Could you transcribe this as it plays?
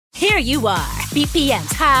Here you are,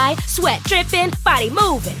 BPMs high, sweat dripping, body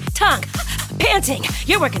moving, tongue panting.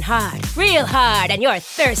 You're working hard, real hard, and you're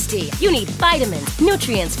thirsty. You need vitamins,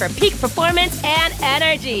 nutrients for peak performance and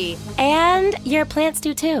energy. And your plants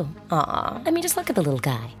do too. Aw, I mean, just look at the little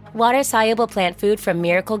guy. Water-soluble plant food from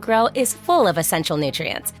Miracle Grow is full of essential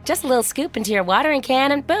nutrients. Just a little scoop into your watering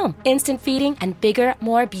can and boom, instant feeding and bigger,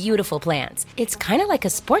 more beautiful plants. It's kind of like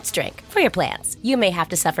a sports drink for your plants. You may have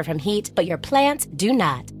to suffer from heat, but your plants do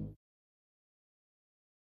not.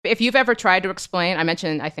 If you've ever tried to explain, I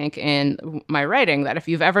mentioned, I think, in my writing, that if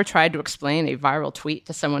you've ever tried to explain a viral tweet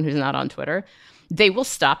to someone who's not on Twitter, they will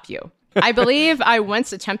stop you. I believe I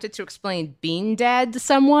once attempted to explain Bean Dad to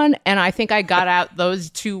someone, and I think I got out those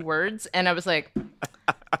two words, and I was like,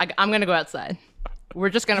 I'm going to go outside. We're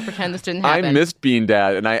just going to pretend this didn't happen. I missed Bean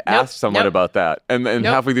Dad, and I asked someone about that. And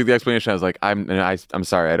halfway through the explanation, I was like, I'm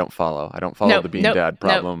sorry, I don't follow. I don't follow the Bean Dad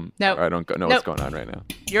problem. Or I don't know what's going on right now.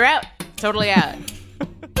 You're out. Totally out.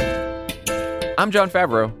 I'm John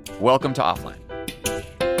Favreau. Welcome to Offline.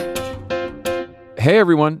 Hey,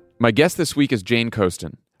 everyone. My guest this week is Jane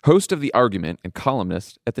Coaston, host of The Argument and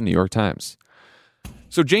columnist at The New York Times.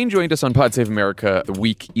 So Jane joined us on Pod Save America the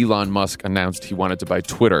week Elon Musk announced he wanted to buy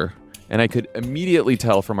Twitter, and I could immediately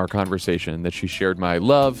tell from our conversation that she shared my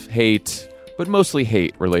love, hate, but mostly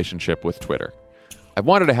hate relationship with Twitter. I've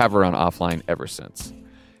wanted to have her on Offline ever since.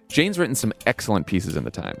 Jane's written some excellent pieces in the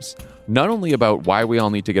Times, not only about why we all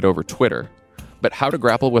need to get over Twitter, but how to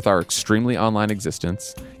grapple with our extremely online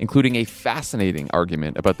existence, including a fascinating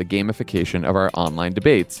argument about the gamification of our online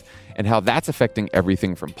debates and how that's affecting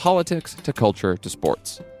everything from politics to culture to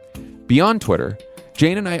sports. Beyond Twitter,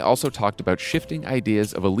 Jane and I also talked about shifting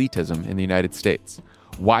ideas of elitism in the United States,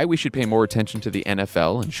 why we should pay more attention to the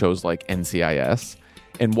NFL and shows like NCIS,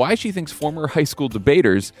 and why she thinks former high school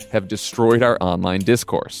debaters have destroyed our online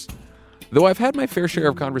discourse. Though I've had my fair share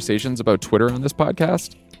of conversations about Twitter on this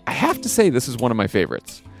podcast, I have to say this is one of my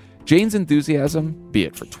favorites. Jane's enthusiasm, be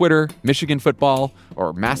it for Twitter, Michigan football,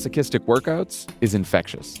 or masochistic workouts, is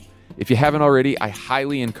infectious. If you haven't already, I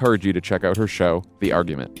highly encourage you to check out her show, The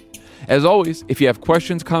Argument. As always, if you have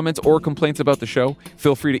questions, comments, or complaints about the show,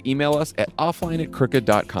 feel free to email us at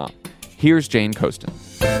offline@crooked.com. Here's Jane Coaston.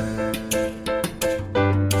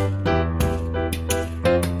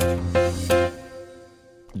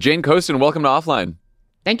 Jane Coaston, welcome to Offline.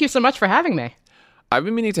 Thank you so much for having me. I've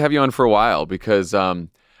been meaning to have you on for a while because I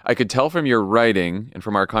could tell from your writing and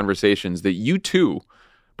from our conversations that you too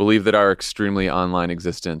believe that our extremely online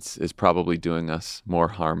existence is probably doing us more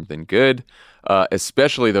harm than good,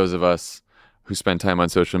 especially those of us who spend time on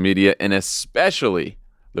social media and especially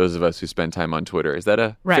those of us who spend time on Twitter. Is that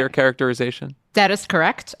a fair characterization? That is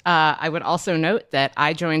correct. I would also note that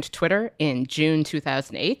I joined Twitter in June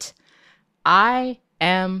 2008. I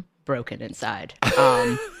am broken inside.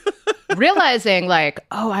 Realizing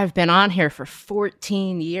I've been on here for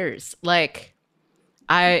 14 years. You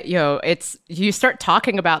start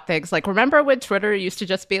talking about things remember when Twitter used to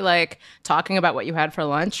just be talking about what you had for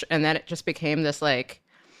lunch, and then it just became this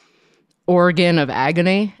organ of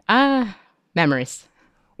agony? Memories.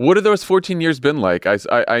 What have those 14 years been like?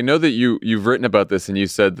 I know that you've written about this, and you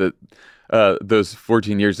said that those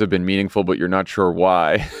 14 years have been meaningful, but you're not sure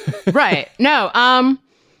why. Right. No,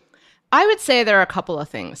 I would say there are a couple of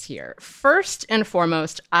things here. First and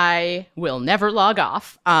foremost, I will never log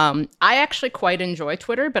off. I actually quite enjoy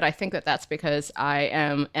Twitter, but I think that that's because I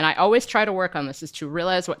am, and I always try to work on this, is to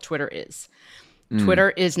realize what Twitter is. Twitter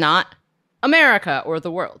is not America or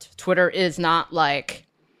the world. Twitter is not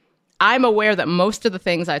I'm aware that most of the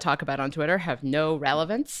things I talk about on Twitter have no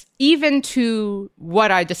relevance, even to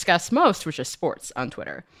what I discuss most, which is sports on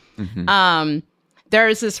Twitter. Mm-hmm.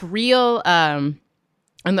 There's this real...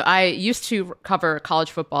 And I used to cover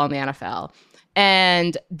college football in the NFL.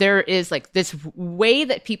 And there is this way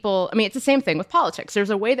that people, it's the same thing with politics.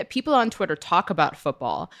 There's a way that people on Twitter talk about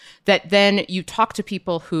football that then you talk to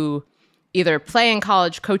people who either play in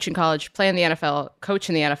college, coach in college, play in the NFL, coach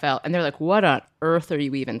in the NFL. And they're like, what on earth are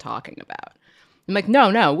you even talking about? I'm like,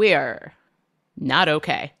 no, we are not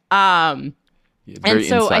okay. Very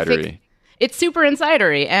insidery. I think it's super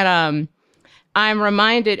insidery. And, I'm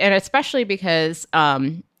reminded, and especially because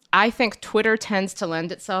I think Twitter tends to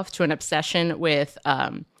lend itself to an obsession with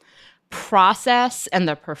process and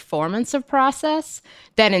the performance of process,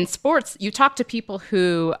 that in sports, you talk to people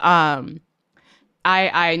who, I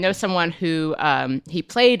know someone who, he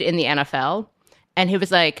played in the NFL, and he was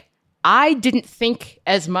like, I didn't think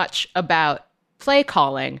as much about play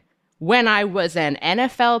calling when I was an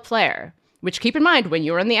NFL player, which keep in mind, when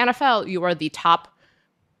you're in the NFL, you are the top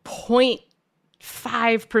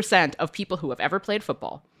 0.5% of people who have ever played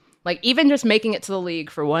football. Like, even just making it to the league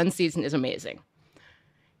for one season is amazing.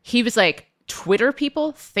 He was like, Twitter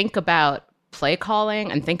people think about play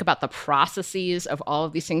calling and think about the processes of all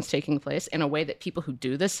of these things taking place in a way that people who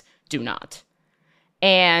do this do not.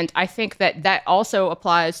 And I think that that also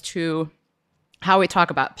applies to how we talk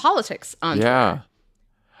about politics on Twitter.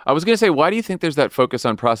 I was going to say, why do you think there's that focus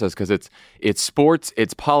on process? Because it's sports,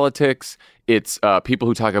 it's politics, it's people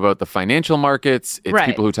who talk about the financial markets, it's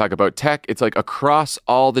people who talk about tech. It's like across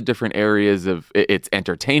all the different areas of it's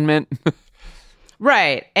entertainment.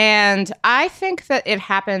 Right. And I think that it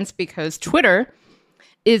happens because Twitter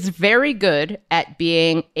is very good at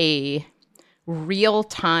being a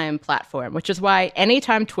real-time platform, which is why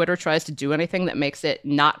anytime Twitter tries to do anything that makes it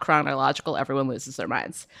not chronological, everyone loses their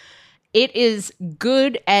minds. It is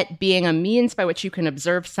good at being a means by which you can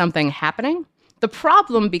observe something happening. The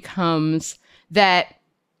problem becomes that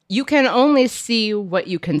you can only see what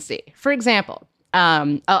you can see. For example,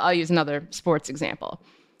 I'll use another sports example.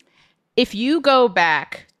 If you go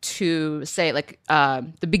back to, say, like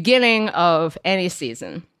the beginning of any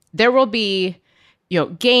season, there will be,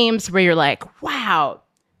 games where you're like, wow,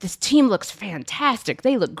 this team looks fantastic.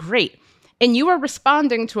 They look great. And you are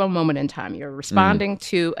responding to a moment in time. You're responding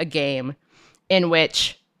to a game in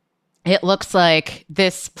which it looks like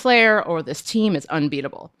this player or this team is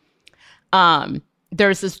unbeatable.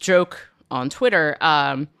 There's this joke on Twitter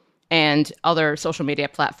and other social media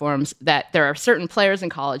platforms that there are certain players in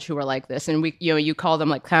college who are like this. And you call them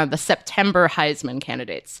like kind of the September Heisman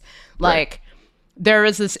candidates. Like there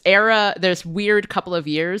is this era, this weird couple of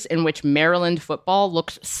years in which Maryland football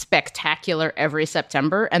looked spectacular every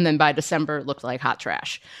September. And then by December, it looked like hot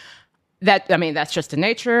trash. That's just the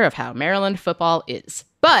nature of how Maryland football is.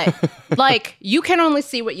 But like, you can only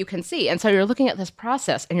see what you can see. And so you're looking at this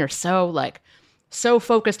process and you're so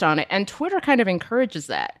focused on it. And Twitter kind of encourages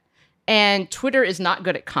that. And Twitter is not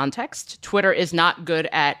good at context. Twitter is not good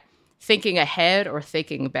at thinking ahead or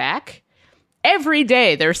thinking back. Every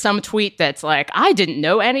day there's some tweet that's like, I didn't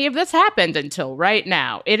know any of this happened until right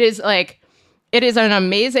now. It is an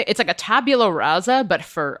amazing, it's like a tabula rasa, but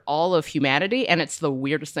for all of humanity. And it's the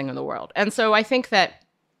weirdest thing in the world. And so I think that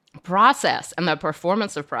process and the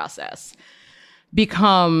performance of process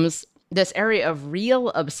becomes this area of real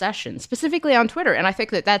obsession, specifically on Twitter. And I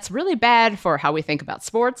think that that's really bad for how we think about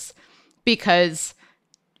sports, because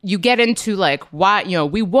you get into like, why,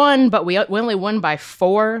 we won, but we only won by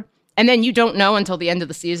 4. And then you don't know until the end of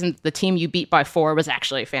the season the team you beat by 4 was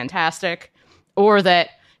actually fantastic, or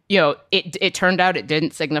that, it turned out it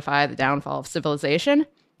didn't signify the downfall of civilization.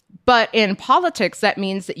 But in politics, that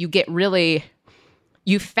means that you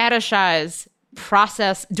fetishize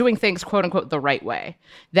process, doing things, quote unquote, the right way.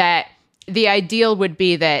 That the ideal would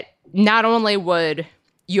be that not only would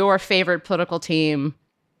your favorite political team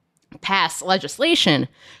pass legislation,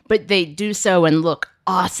 but they do so and look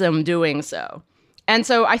awesome doing so. And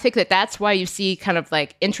so I think that that's why you see kind of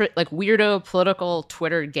like weirdo political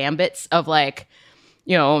Twitter gambits of like,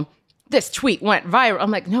 this tweet went viral.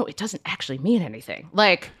 I'm like, no, it doesn't actually mean anything.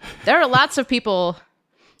 Like, there are lots of people.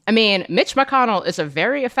 I mean, Mitch McConnell is a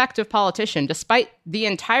very effective politician, despite the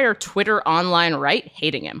entire Twitter online right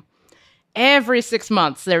hating him. Every 6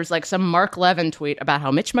 months, there's like some Mark Levin tweet about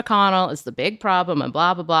how Mitch McConnell is the big problem and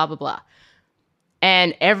blah, blah, blah, blah, blah.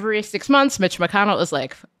 And every 6 months, Mitch McConnell is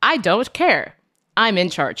like, I don't care. I'm in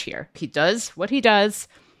charge here. He does what he does.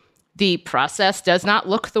 The process does not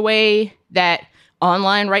look the way that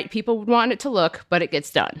online right people would want it to look, but it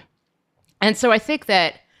gets done. And so I think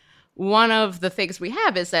that one of the things we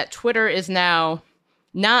have is that Twitter is now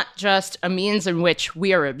not just a means in which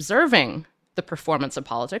we are observing the performance of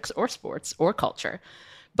politics or sports or culture,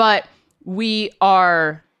 but we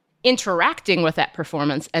are interacting with that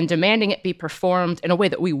performance and demanding it be performed in a way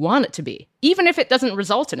that we want it to be, even if it doesn't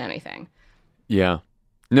result in anything. Yeah.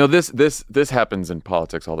 No, this happens in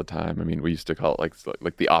politics all the time. I mean, we used to call it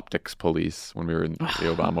like the optics police when we were in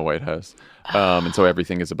the Obama White House. And so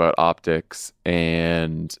everything is about optics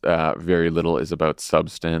and very little is about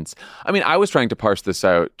substance. I mean, I was trying to parse this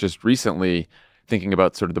out just recently, thinking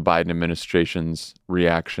about sort of the Biden administration's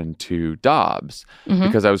reaction to Dobbs,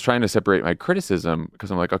 because I was trying to separate my criticism, because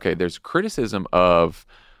I'm like, okay, there's criticism of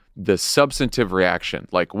the substantive reaction,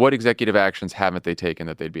 like what executive actions haven't they taken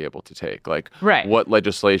that they'd be able to take? Like, what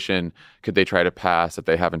legislation could they try to pass that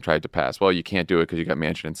they haven't tried to pass? Well, you can't do it because you got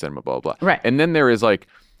Manchin and Sinema, blah, blah, blah. Right. And then there is like,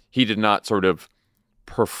 he did not sort of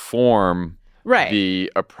perform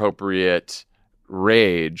the appropriate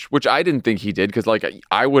rage, which I didn't think he did, because like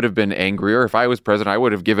I would have been angrier if I was president. I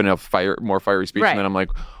would have given a more fiery speech. And then I'm like,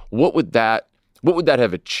 what would that what would that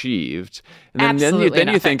have achieved? And then you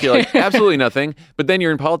Nothing. think, you're like, absolutely nothing. But then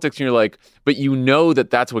you're in politics and you're like, but you know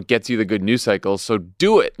that's what gets you the good news cycle, so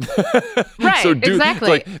do it. Right, exactly.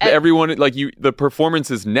 Like everyone, like the performance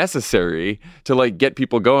is necessary to like get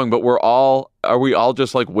people going, but are we all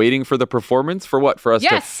just like waiting for the performance? For what? For us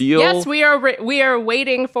to feel? Yes, we are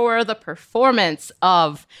waiting for the performance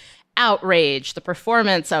of outrage, the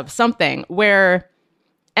performance of something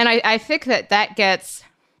and I think that gets,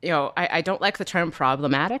 I don't like the term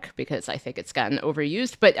problematic because I think it's gotten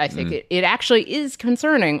overused, but I think it actually is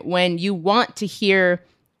concerning when you want to hear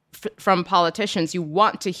from politicians, you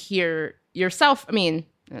want to hear yourself. I mean,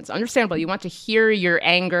 it's understandable. You want to hear your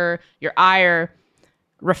anger, your ire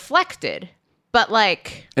reflected, but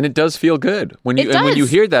like, and it does feel good when you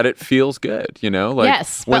hear that. It feels good, Like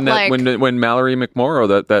yes, when Mallory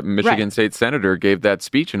McMorrow, that Michigan State senator, gave that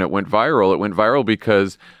speech and it went viral. It went viral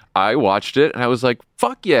because I watched it and I was like,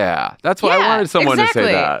 "Fuck yeah!" That's why I wanted someone to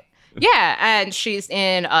say that. Yeah, and she's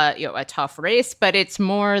in a tough race, but it's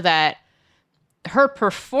more that her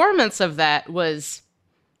performance of that was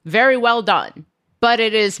very well done. But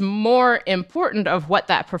it is more important of what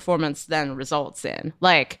that performance then results in.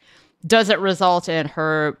 Like, does it result in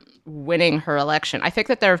her winning her election? I think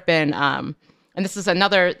that there have been, and this is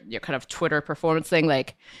another kind of Twitter performance thing,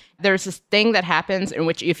 like there's this thing that happens in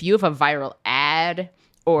which if you have a viral ad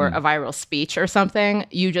or a viral speech or something,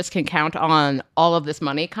 you just can count on all of this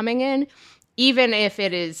money coming in, even if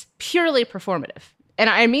it is purely performative. And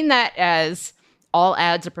I mean that as all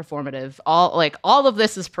ads are performative, all of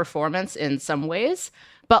this is performance in some ways,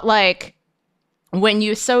 but like when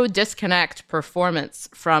you so disconnect performance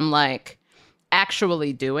from like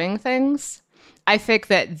actually doing things, I think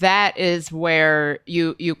that is where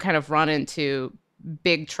you kind of run into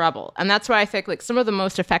big trouble. And that's why I think like some of the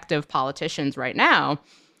most effective politicians right now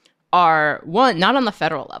are, one, not on the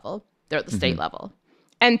federal level, they're at the state level.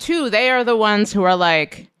 And two, they are the ones who are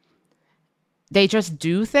like, they just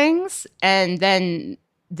do things and then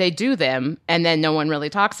they do them and then no one really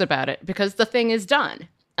talks about it because the thing is done.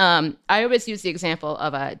 I always use the example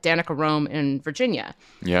of Danica Roem in Virginia,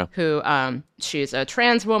 who she's a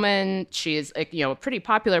trans woman. She's a pretty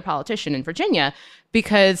popular politician in Virginia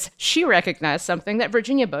because she recognized something that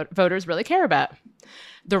Virginia voters really care about.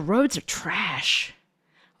 The roads are trash.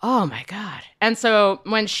 Oh, my God. And so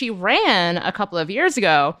when she ran a couple of years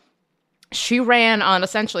ago, she ran on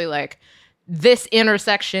essentially like, this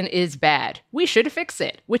intersection is bad. We should fix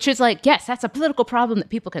it, which is like, yes, that's a political problem that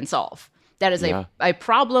people can solve. That is a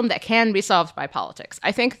problem that can be solved by politics.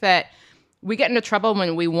 I think that we get into trouble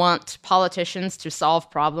when we want politicians to solve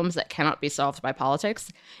problems that cannot be solved by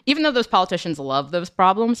politics, even though those politicians love those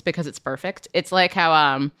problems because it's perfect. It's like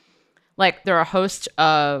how like there are a host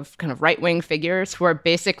of kind of right-wing figures who are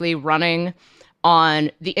basically running on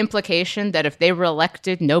the implication that if they were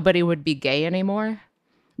elected, nobody would be gay anymore.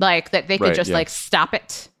 Like that they could like stop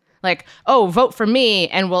it. Like, oh, vote for me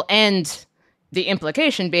and we'll end the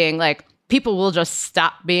implication being like, people will just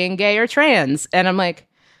stop being gay or trans. And I'm like,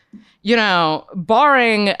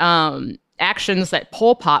 barring actions that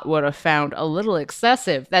Pol Pot would have found a little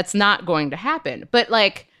excessive, that's not going to happen. But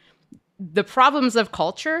like the problems of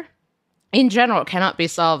culture in general cannot be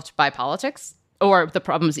solved by politics, or the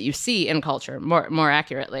problems that you see in culture more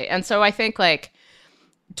accurately. And so I think like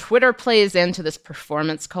Twitter plays into this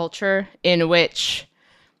performance culture in which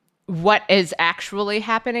what is actually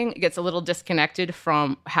happening gets a little disconnected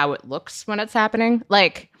from how it looks when it's happening.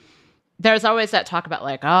 Like, there's always that talk about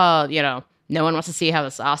like, oh, no one wants to see how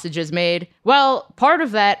the sausage is made. Well, part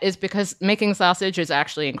of that is because making sausage is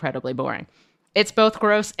actually incredibly boring. It's both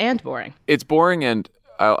gross and boring. It's boring, and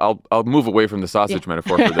I'll move away from the sausage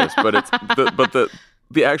metaphor for this, but it's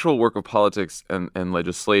the actual work of politics and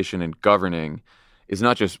legislation and governing is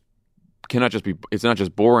not just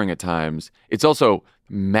boring at times. It's also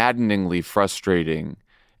maddeningly frustrating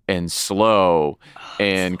and slow,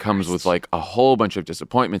 and comes with like a whole bunch of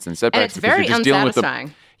disappointments and setbacks. And it's very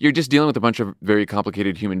unsatisfying. You're just dealing with a bunch of very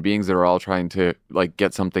complicated human beings that are all trying to like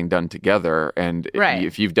get something done together. And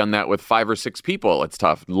if you've done that with 5 or 6 people, it's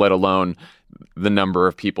tough, let alone the number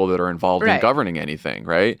of people that are involved in governing anything,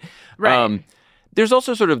 right? Right. There's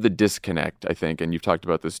also sort of the disconnect, I think, and you've talked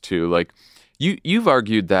about this too. Like you've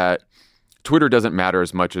argued that Twitter doesn't matter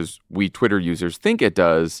as much as we Twitter users think it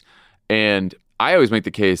does. And I always make the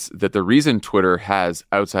case that the reason Twitter has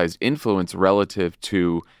outsized influence relative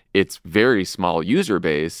to its very small user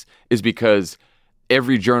base is because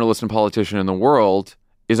every journalist and politician in the world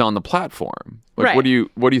is on the platform. Like, what do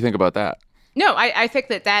you think about that? No, I think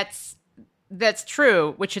that's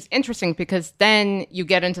true, which is interesting because then you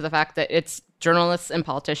get into the fact that it's journalists and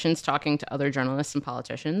politicians talking to other journalists and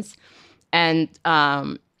politicians. And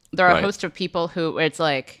there are a Right. host of people who it's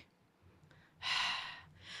like,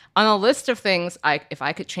 on a list of things, if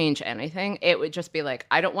I could change anything, it would just be like,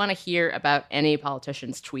 I don't want to hear about any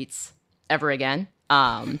politician's tweets ever again.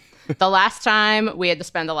 The last time we had to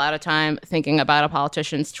spend a lot of time thinking about a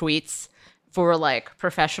politician's tweets for like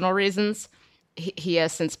professional reasons, he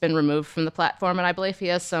has since been removed from the platform, and I believe he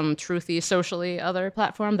has some truthy, socially other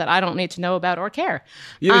platform that I don't need to know about or care.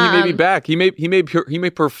 Yeah, he may be back. He may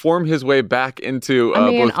perform his way back into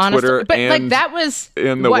both honestly, Twitter but and like that was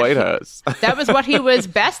in the White House. That was what he was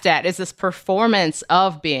best at, is this performance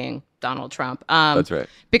of being Donald Trump. That's right.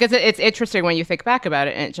 Because it's interesting when you think back about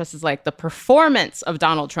it, and it just is like the performance of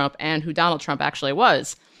Donald Trump and who Donald Trump actually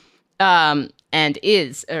was and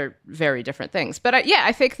is are very different things. But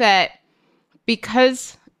I think that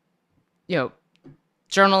because,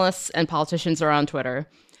 journalists and politicians are on Twitter,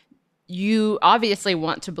 you obviously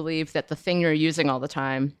want to believe that the thing you're using all the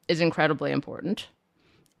time is incredibly important.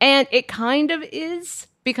 And it kind of is,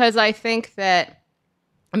 because I think that,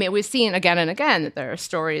 we've seen again and again that there are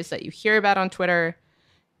stories that you hear about on Twitter,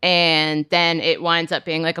 and then it winds up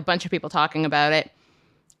being like a bunch of people talking about it.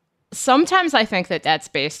 Sometimes I think that that's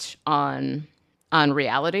based on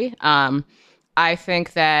reality. I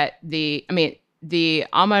think that the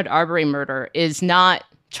Ahmaud Arbery murder is not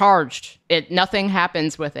charged. Nothing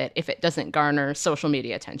happens with it if it doesn't garner social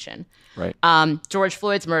media attention. Right. George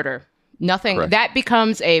Floyd's murder, nothing. Correct. That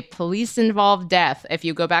becomes a police-involved death. If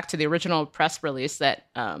you go back to the original press release that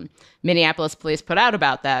Minneapolis police put out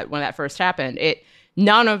about that when that first happened,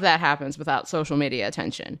 none of that happens without social media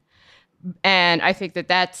attention. And I think that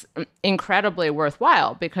that's incredibly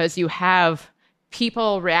worthwhile, because you have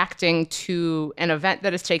people reacting to an event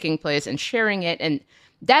that is taking place and sharing it, and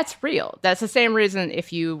that's real. That's the same reason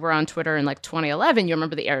if you were on Twitter in like 2011, you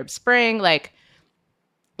remember the Arab Spring,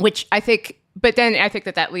 which I think, but then I think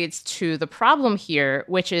that leads to the problem here,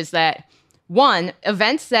 which is that, one,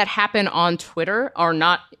 events that happen on Twitter are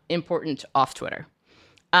not important off Twitter.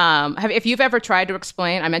 If you've ever tried to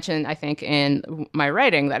explain, I mentioned, I think in my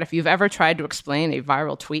writing, that if you've ever tried to explain a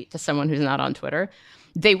viral tweet to someone who's not on Twitter,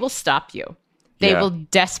 they will stop you. They will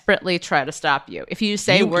desperately try to stop you. If you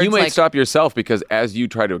say words like... You might stop yourself, because as you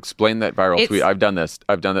try to explain that viral tweet, I've done this.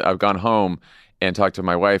 I've gone home and talked to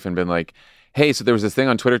my wife and been like, hey, so there was this thing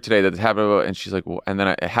on Twitter today that happened, and she's like, well, and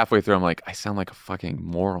then halfway through, I'm like, I sound like a fucking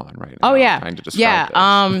moron right now. Oh, yeah. Trying to describe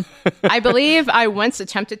this. I believe I once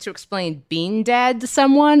attempted to explain Bean Dad to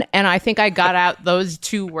someone, and I think I got out those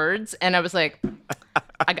two words, and I was like,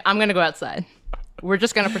 I'm going to go outside. We're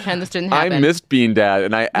just going to pretend this didn't happen. I missed Bean Dad,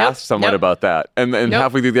 and I asked someone about that. And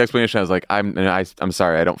halfway through the explanation, I was like, I'm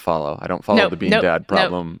sorry, I don't follow. I don't follow the Bean Dad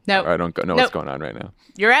problem. Or I don't know what's going on right now.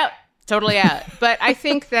 You're out. Totally out. But I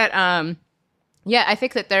think that, I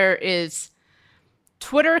think that there is...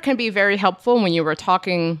 Twitter can be very helpful when you were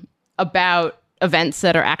talking about events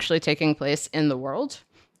that are actually taking place in the world,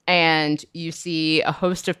 and you see a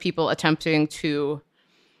host of people attempting to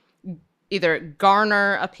either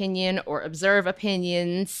garner opinion or observe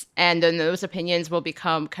opinions, and then those opinions will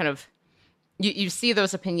become kind of, you see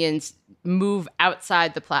those opinions move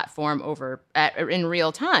outside the platform in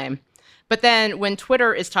real time. But then when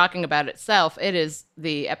Twitter is talking about itself, it is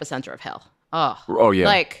the epicenter of hell. Oh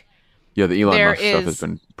yeah. The Elon Musk stuff has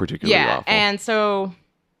been particularly awful. And so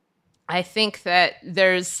I think that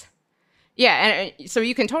there's, and so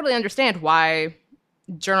you can totally understand why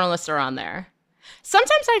journalists are on there.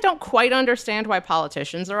 Sometimes I don't quite understand why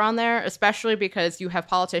politicians are on there, especially because you have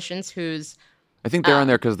politicians whose... I think they're on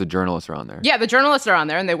there because the journalists are on there. Yeah, the journalists are on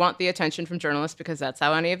there, and they want the attention from journalists because that's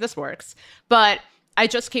how any of this works. But I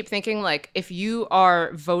just keep thinking, like, if you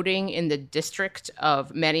are voting in the district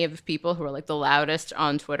of many of the people who are, like, the loudest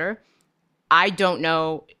on Twitter, I don't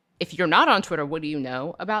know... If you're not on Twitter, what do you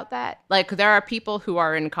know about that? Like, there are people who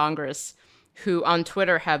are in Congress who on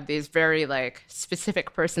Twitter have these very, like,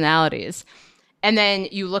 specific personalities. And then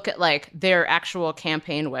you look at, like, their actual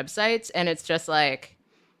campaign websites, and it's just like,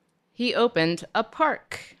 he opened a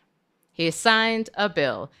park. He signed a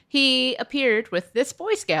bill. He appeared with this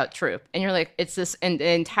Boy Scout troop. And you're like, it's this an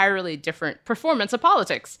entirely different performance of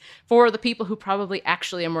politics for the people who probably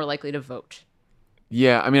actually are more likely to vote.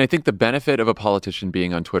 Yeah, I mean, I think the benefit of a politician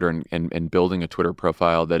being on Twitter and building a Twitter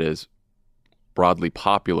profile that is broadly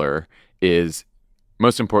popular is...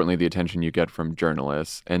 most importantly, the attention you get from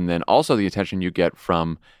journalists, and then also the attention you get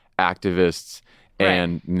from activists. Right.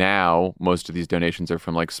 And now most of these donations are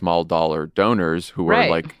from like small dollar donors who are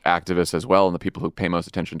like activists as well, and the people who pay most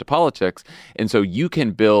attention to politics. And so you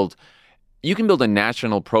can build a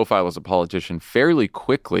national profile as a politician fairly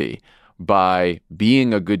quickly by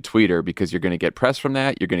being a good tweeter, because you're going to get press from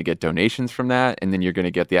that, you're going to get donations from that, and then you're going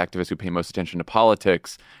to get the activists who pay most attention to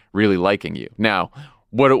politics really liking you. Now,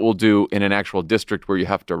 what it will do in an actual district where you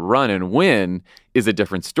have to run and win is a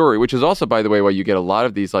different story, which is also, by the way, why you get a lot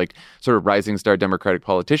of these like sort of rising star Democratic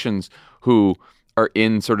politicians who are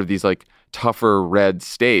in sort of these like tougher red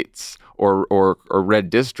states or red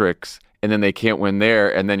districts, and then they can't win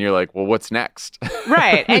there, and then you're like, well, what's next?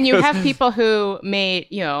 Right. And you have people who may,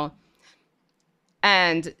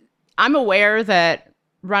 and I'm aware that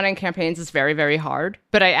running campaigns is very, very hard,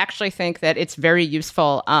 but I actually think that it's very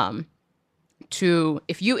useful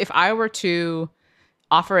if I were to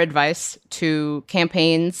offer advice to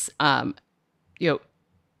campaigns, at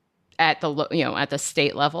the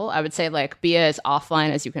state level, I would say like be as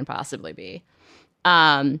offline as you can possibly be.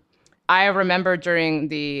 I remember during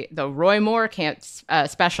the Roy Moore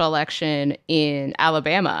special election in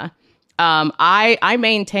Alabama, I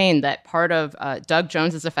maintained that part of Doug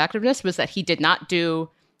Jones's effectiveness was that he did not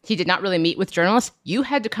really meet with journalists. You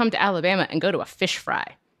had to come to Alabama and go to a fish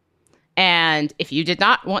fry. And if you did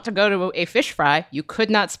not want to go to a fish fry, you could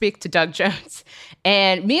not speak to Doug Jones.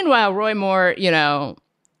 And meanwhile, Roy Moore,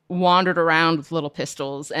 wandered around with little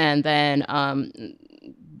pistols, and then a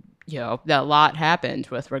lot happened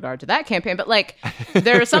with regard to that campaign. But like,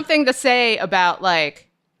 there's something to say about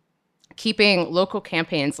like keeping local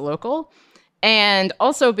campaigns local, and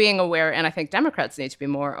also being aware, and I think Democrats need to be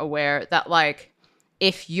more aware that like,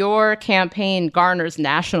 if your campaign garners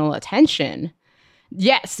national attention,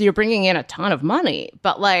 yes, you're bringing in a ton of money,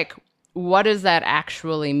 but like, what does that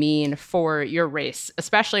actually mean for your race,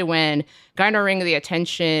 especially when garnering the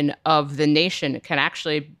attention of the nation can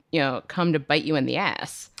actually, come to bite you in the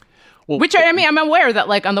ass? Well, which I'm aware that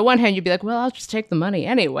like on the one hand you'd be like, well, I'll just take the money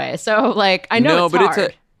anyway. So like I know it's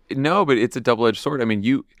hard. But it's a double-edged sword. I mean,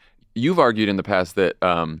 you've argued in the past that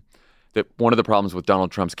that one of the problems with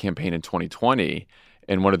Donald Trump's campaign in 2020,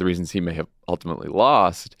 and one of the reasons he may have ultimately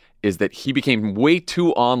lost, is that he became way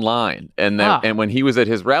too online. And when he was at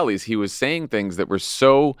his rallies, he was saying things that were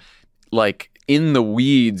so like in the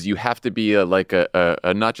weeds. You have to be a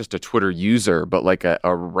not just a Twitter user, but like a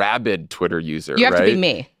rabid Twitter user. You have to be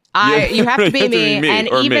me. You have to be me. And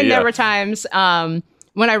even there were times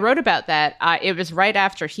when I wrote about that, it was right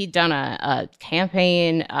after he'd done a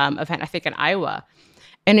campaign event, I think in Iowa.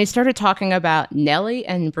 And he started talking about Nellie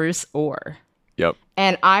and Bruce Orr. Yep.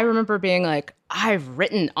 And I remember being like, I've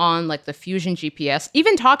written on like the Fusion GPS,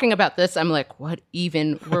 even talking about this. I'm like, what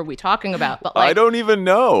even were we talking about? But like, I don't even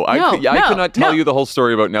know. I could not tell you the whole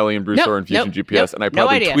story about Nellie and Bruce Orr and Fusion GPS, and I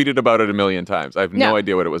probably tweeted about it a million times. I have no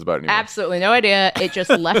idea what it was about anymore. Absolutely no idea. It just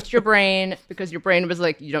left your brain because your brain was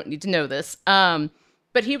like, you don't need to know this.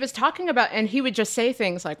 But he was talking about, and he would just say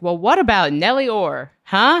things like, well, what about Nellie Orr?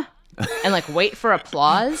 Huh? And like wait for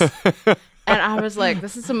applause. And I was like,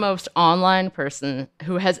 this is the most online person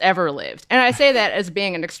who has ever lived. And I say that as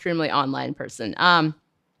being an extremely online person.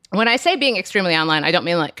 When I say being extremely online, I don't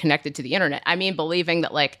mean like connected to the internet. I mean believing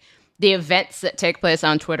that like the events that take place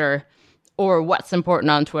on Twitter or what's important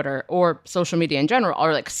on Twitter or social media in general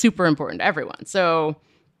are like super important to everyone. So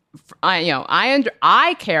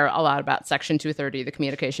I care a lot about Section 230, the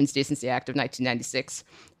Communications Decency Act of 1996,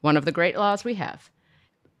 one of the great laws we have.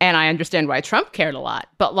 And I understand why Trump cared a lot.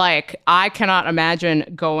 But, like, I cannot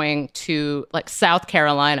imagine going to, like, South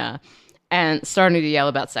Carolina and starting to yell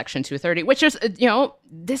about Section 230, which is,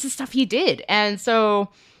 this is stuff he did. And so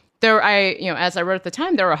as I wrote at the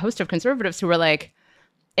time, there were a host of conservatives who were like,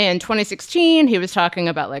 in 2016, he was talking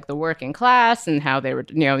about, like, the working class and how they were,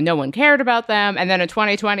 no one cared about them. And then in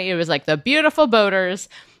 2020, it was like the beautiful boaters,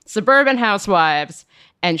 suburban housewives,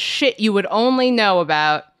 and shit you would only know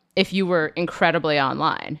about if you were incredibly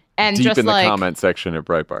online. And deep just in the like, comment section at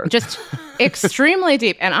Breitbart. Just extremely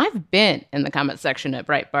deep. And I've been in the comment section at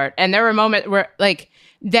Breitbart. And there were moments where like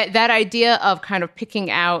that idea of kind of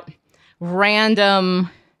picking out random,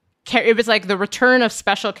 it was like the return of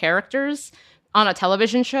special characters on a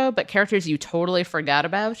television show, but characters you totally forgot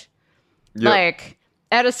about. Yep. Like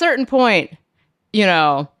at a certain point,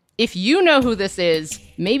 if you know who this is,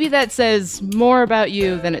 maybe that says more about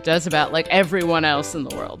you than it does about like everyone else in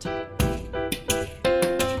the world.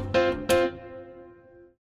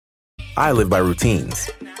 I live by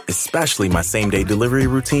routines, especially my same-day delivery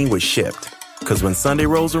routine with Shipt. Because when Sunday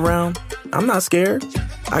rolls around, I'm not scared.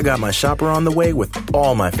 I got my shopper on the way with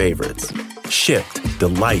all my favorites. Shipt,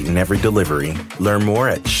 delight in every delivery. Learn more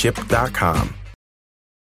at shipt.com.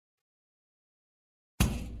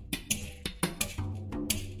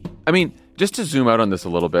 I mean, just to zoom out on this a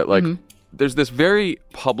little bit, like there's this very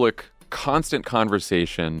public, constant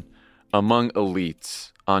conversation among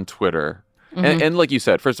elites on Twitter And like you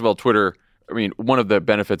said, first of all, Twitter, I mean, one of the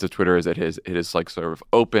benefits of Twitter is that it has like sort of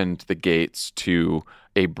opened the gates to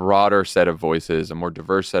a broader set of voices, a more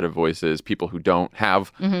diverse set of voices, people who don't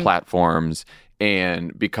have platforms.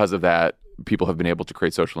 And because of that, people have been able to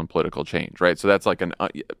create social and political change, right? So that's like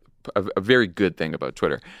a very good thing about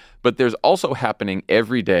Twitter. But there's also happening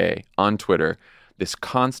every day on Twitter this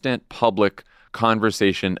constant public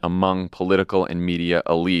conversation among political and media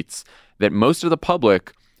elites that most of the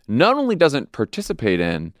public not only doesn't participate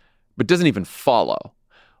in, but doesn't even follow.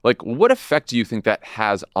 Like, what effect do you think that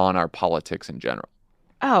has on our politics in general?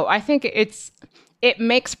 Oh, I think it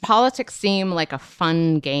makes politics seem like a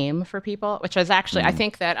fun game for people, which is actually, I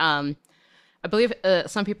think that I believe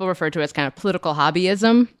some people refer to it as kind of political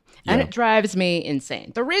hobbyism, and it drives me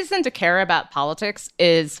insane. The reason to care about politics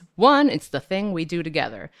is, one, it's the thing we do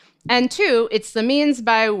together, and two, it's the means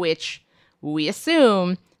by which we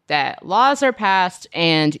assume that laws are passed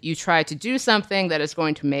and you try to do something that is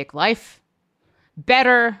going to make life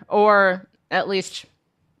better or at least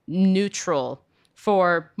neutral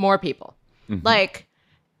for more people. Like,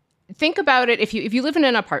 think about it. If you live in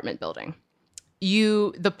an apartment building,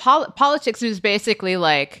 politics is basically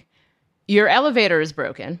like your elevator is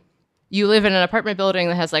broken. You live in an apartment building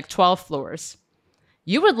that has like 12 floors.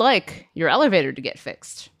 You would like your elevator to get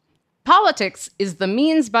fixed. Politics is the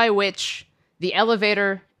means by which the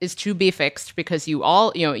elevator is to be fixed, because you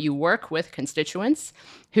work with constituents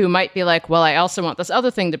who might be like, well, I also want this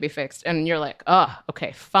other thing to be fixed. And you're like, oh,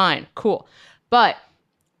 okay, fine, cool. But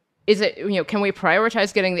is it, can we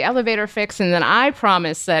prioritize getting the elevator fixed? And then I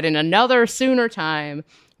promise that in another sooner time,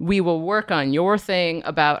 we will work on your thing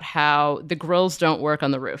about how the grills don't work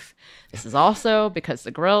on the roof. This is also because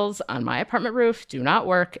the grills on my apartment roof do not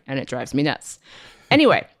work, and it drives me nuts.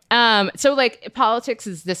 Anyway, so like politics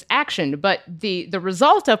is this action, but the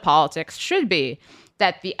result of politics should be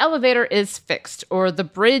that the elevator is fixed, or the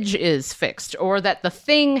bridge is fixed, or that the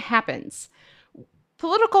thing happens.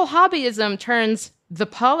 Political hobbyism turns the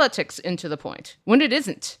politics into the point when it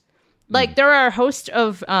isn't. Like, there are a host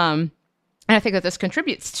of, and I think that this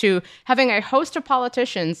contributes to having a host of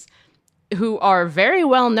politicians who are very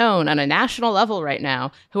well known on a national level right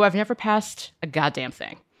now who have never passed a goddamn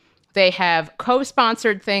thing. They have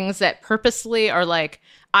co-sponsored things that purposely are like,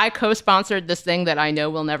 I co-sponsored this thing that I know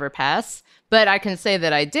will never pass, but I can say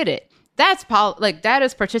that I did it. That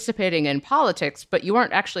is participating in politics, but you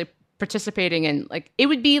aren't actually participating in, like, it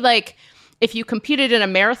would be like if you competed in a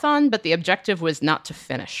marathon, but the objective was not to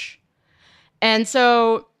finish. And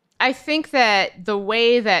so I think that the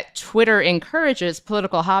way that Twitter encourages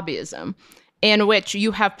political hobbyism, in which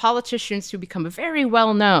you have politicians who become very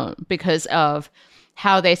well known because of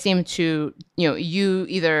how they seem to, you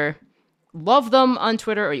either love them on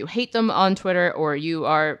Twitter or you hate them on Twitter, or you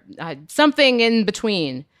are something in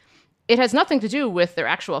between. It has nothing to do with their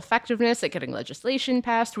actual effectiveness at getting legislation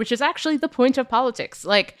passed, which is actually the point of politics.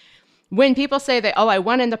 Like, when people say that, oh, I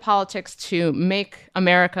went into politics to make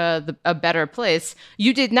America a better place,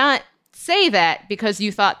 you did not say that because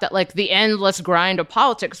you thought that, like, the endless grind of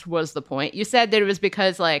politics was the point. You said that it was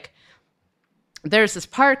because, like, there's this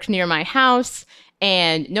park near my house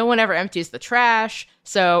and no one ever empties the trash.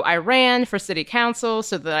 So I ran for city council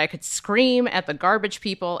so that I could scream at the garbage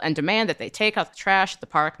people and demand that they take out the trash at the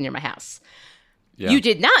park near my house. Yeah. You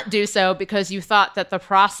did not do so because you thought that the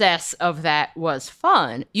process of that was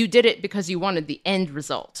fun. You did it because you wanted the end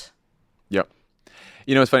result. Yep.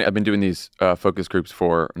 It's funny. I've been doing these focus groups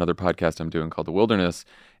for another podcast I'm doing called The Wilderness.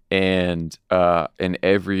 And in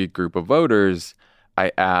every group of voters,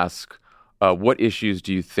 I ask, what issues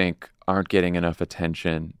do you think aren't getting enough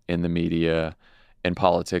attention in the media and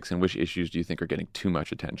politics, and which issues do you think are getting too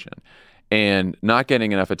much attention? And not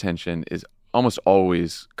getting enough attention is almost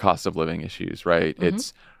always cost of living issues, right? Mm-hmm.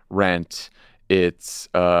 It's rent, it's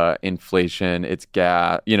inflation, it's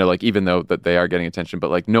gas, like, even though that they are getting attention, but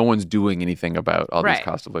like no one's doing anything about all these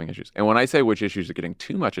cost of living issues. And when I say which issues are getting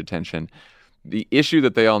too much attention, the issue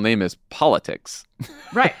that they all name is politics.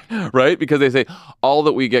 Right. Right? Because they say all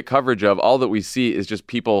that we get coverage of, all that we see is just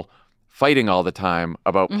people fighting all the time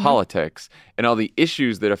about politics, and all the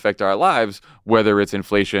issues that affect our lives, whether it's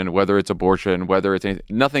inflation, whether it's abortion, whether it's anything,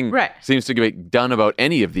 nothing seems to get done about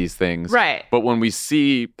any of these things. Right. But when we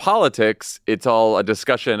see politics, it's all a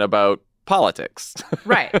discussion about politics.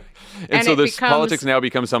 Right. and so politics now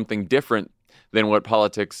becomes something different than what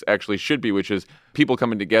politics actually should be, which is people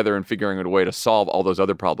coming together and figuring out a way to solve all those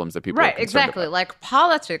other problems that people are concerned exactly. about. Like,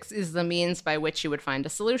 politics is the means by which you would find a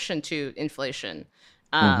solution to inflation.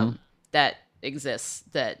 That exists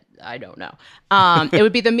that I don't know. It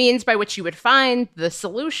would be the means by which you would find the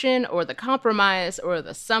solution or the compromise or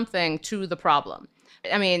the something to the problem.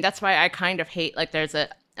 I mean, that's why I kind of hate, like, there's a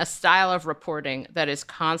style of reporting that is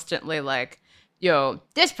constantly like,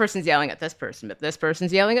 this person's yelling at this person, but this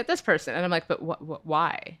person's yelling at this person. And I'm like, but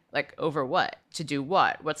why? Like, over what? To do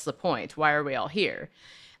what? What's the point? Why are we all here?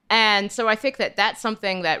 And so I think that that's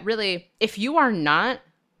something that really, if you are not,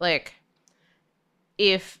 like,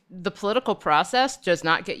 if the political process does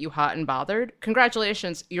not get you hot and bothered,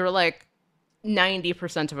 congratulations, you're like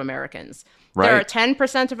 90% of Americans. Right. There are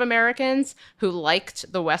 10% of Americans who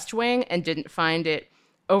liked The West Wing and didn't find it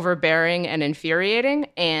overbearing and infuriating.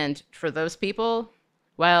 And for those people,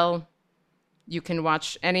 well, you can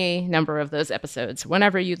watch any number of those episodes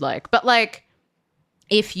whenever you'd like. But like,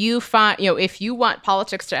 if you if you want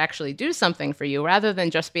politics to actually do something for you, rather than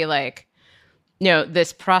just be like,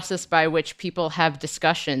 this process by which people have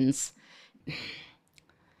discussions,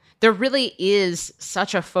 there really is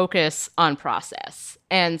such a focus on process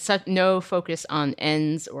and such no focus on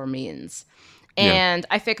ends or means. And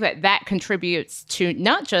I think that contributes to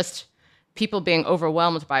not just people being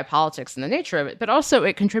overwhelmed by politics and the nature of it, but also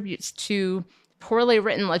it contributes to poorly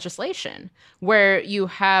written legislation, where you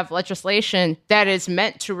have legislation that is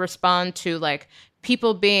meant to respond to like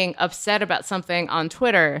people being upset about something on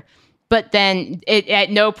Twitter, but then at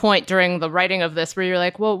no point during the writing of this where you're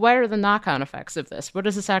like, well, what are the knock-on effects of this? What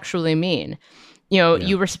does this actually mean?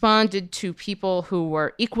 You responded to people who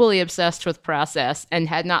were equally obsessed with process and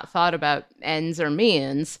had not thought about ends or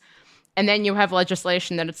means. And then you have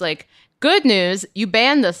legislation that it's like, good news, you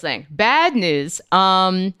ban this thing. Bad news,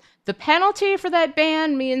 the penalty for that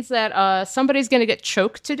ban means that somebody's going to get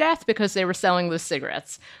choked to death because they were selling those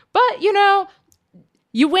cigarettes. But,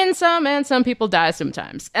 you win some and some people die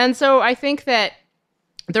sometimes. And so I think that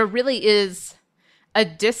there really is a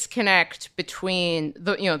disconnect between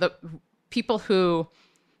the people who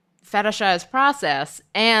fetishize process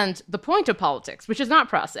and the point of politics, which is not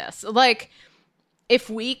process. Like, if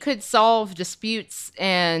we could solve disputes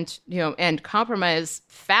and compromise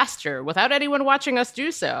faster without anyone watching us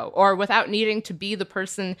do so, or without needing to be the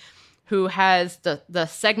person who has the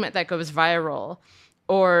segment that goes viral,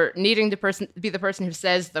 or needing to be the person who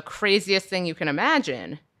says the craziest thing you can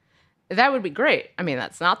imagine, that would be great. I mean,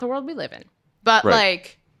 that's not the world we live in. But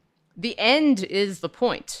like, the end is the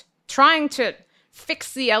point. Trying to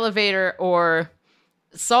fix the elevator or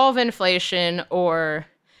solve inflation or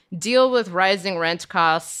deal with rising rent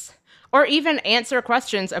costs, or even answer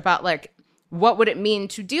questions about like, what would it mean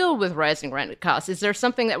to deal with rising rent costs? Is there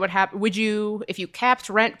something that would happen? If you capped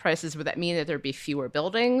rent prices, would that mean that there'd be fewer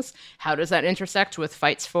buildings? How does that intersect with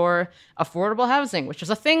fights for affordable housing, which is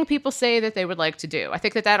a thing people say that they would like to do? I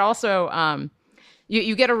think that also,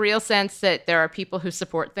 you get a real sense that there are people who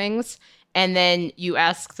support things, and then you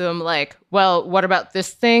ask them like, well, what about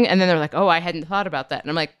this thing? And then they're like, oh, I hadn't thought about that. And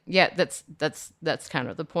I'm like, yeah, that's kind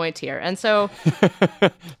of the point here. And so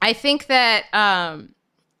I think that,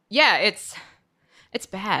 it's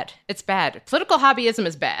bad. It's bad. Political hobbyism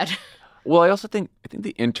is bad. Well, I think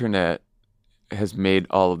the internet has made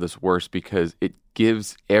all of this worse because it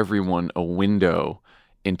gives everyone a window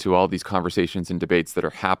into all these conversations and debates that are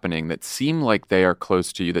happening that seem like they are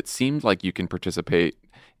close to you, that seems like you can participate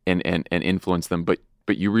and influence them, but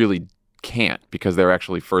you really can't because they're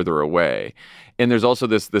actually further away. And there's also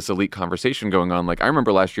this elite conversation going on. Like, I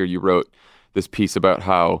remember last year you wrote this piece about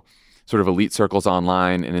how sort of elite circles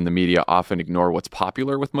online and in the media often ignore what's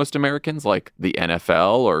popular with most Americans, like the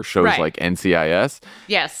NFL or shows like NCIS.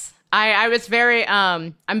 Yes. I was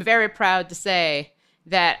I'm very proud to say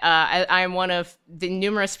that I'm one of the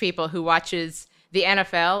numerous people who watches the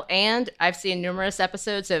NFL, and I've seen numerous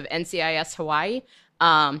episodes of NCIS Hawaii.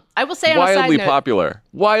 I will say on a side note,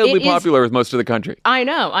 wildly popular with most of the country. I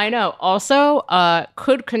know. Also,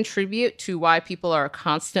 could contribute to why people are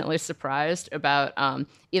constantly surprised about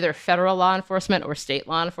either federal law enforcement or state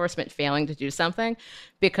law enforcement failing to do something.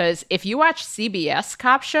 Because if you watch CBS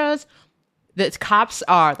cop shows, the cops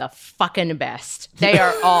are the fucking best. They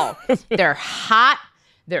are they're hot.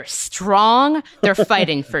 They're strong. They're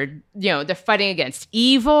fighting they're fighting against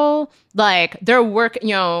evil. Like,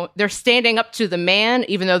 they're standing up to the man,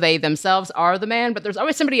 even though they themselves are the man. But there's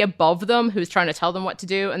always somebody above them who's trying to tell them what to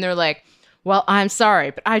do. And they're like, well, I'm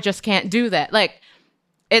sorry, but I just can't do that. Like,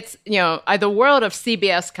 it's, the world of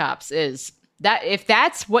CBS cops is that. If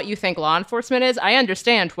that's what you think law enforcement is, I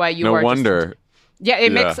understand why you are. No wonder.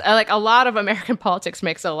 It makes, like, a lot of American politics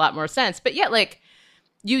makes a lot more sense. But yet, like,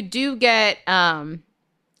 you do get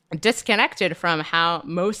disconnected from how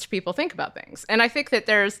most people think about things. And I think that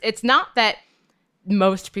it's not that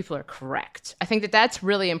most people are correct. I think that that's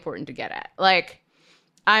really important to get at. Like,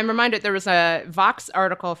 I'm reminded there was a Vox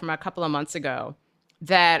article from a couple of months ago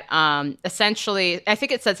that essentially, I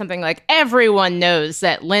think it said something like, everyone knows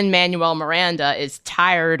that Lin-Manuel Miranda is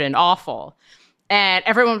tired and awful. And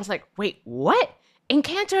everyone was like, wait, what?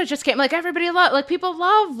 Encanto just came. Like, everybody people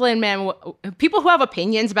love Lin-Manuel. People who have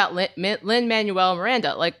opinions about Lin-Manuel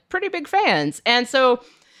Miranda, like, pretty big fans. And so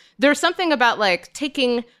there's something about, like,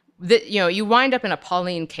 taking you wind up in a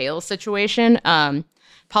Pauline Kael situation.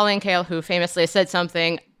 Pauline Kael, who famously said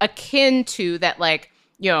something akin to that, like,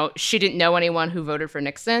 she didn't know anyone who voted for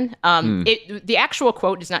Nixon. The actual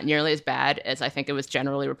quote is not nearly as bad as I think it was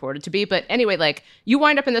generally reported to be. But anyway, like, you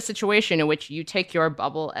wind up in this situation in which you take your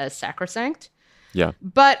bubble as sacrosanct. Yeah.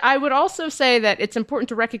 But I would also say that it's important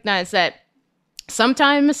to recognize that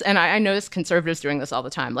sometimes, and I notice conservatives doing this all the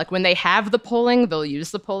time, like when they have the polling, they'll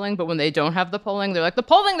use the polling. But when they don't have the polling, they're like, the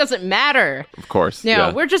polling doesn't matter. Of course.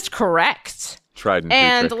 We're just correct. Tried and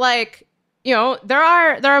And true trick. like, there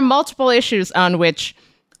are multiple issues on which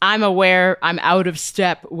I'm aware I'm out of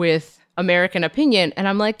step with American opinion. And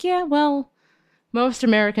I'm like, yeah, well, most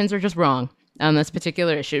Americans are just wrong on this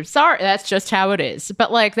particular issue. Sorry, that's just how it is.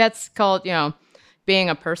 But like, that's called, being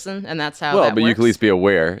a person, and that's how that but works. you can at least be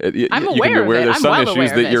aware. I'm you aware can be aware of it. there's I'm some well issues aware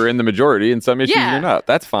of that it. you're in the majority and some issues Yeah. you're not.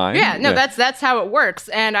 That's fine. That's how it works.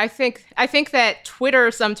 And I think that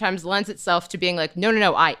Twitter sometimes lends itself to being like,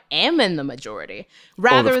 no, I am in the majority,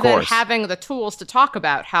 rather than course. having the tools to talk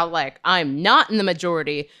about how, like, I'm not in the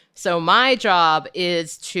majority. So my job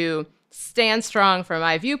is to stand strong for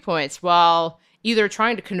my viewpoints while either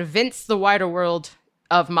trying to convince the wider world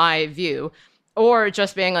of my view or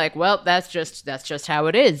just being like, well, that's just how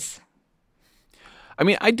it is. I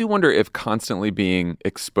mean, I do wonder if constantly being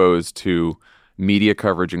exposed to media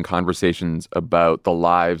coverage and conversations about the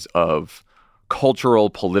lives of cultural,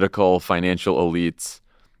 political, financial elites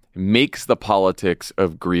makes the politics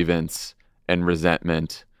of grievance and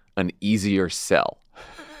resentment an easier sell,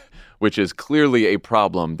 which is clearly a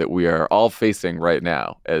problem that we are all facing right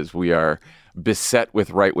now as we are beset with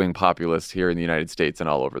right-wing populists here in the United States and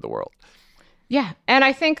all over the world. Yeah, and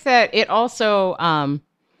I think that it also,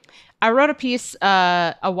 I wrote a piece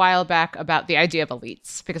a while back about the idea of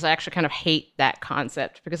elites, because I actually kind of hate that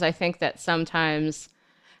concept, because I think that sometimes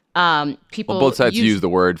people... Well, both sides use the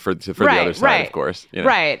word for the other side, of course.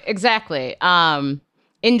 Right, exactly.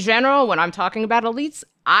 In general, when I'm talking about elites,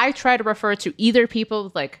 I try to refer to either people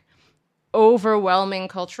with, like, overwhelming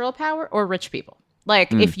cultural power or rich people.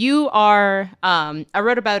 Like, if you are... I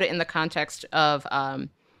wrote about it in the context of...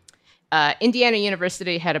 Indiana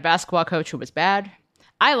University had a basketball coach who was bad.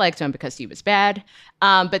 I liked him because he was bad.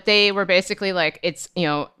 But they were basically like,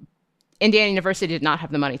 Indiana University did not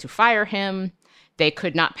have the money to fire him. They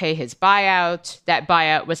could not pay his buyout. That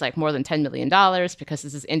buyout was like more than $10 million because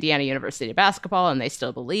this is Indiana University basketball and they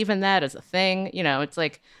still believe in that as a thing. It's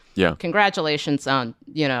like, congratulations on,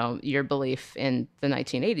 your belief in the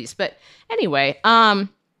 1980s. But anyway,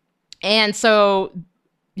 and so...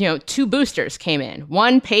 two boosters came in.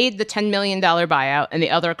 One paid the $10 million buyout, and the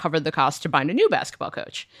other covered the cost to find a new basketball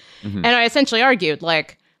coach. Mm-hmm. And I essentially argued,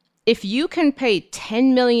 like, if you can pay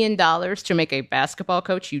 $10 million to make a basketball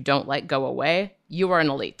coach you don't like go away, you are an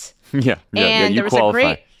elite. And you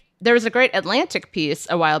qualify. There was a great Atlantic piece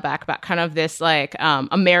a while back about kind of this, like,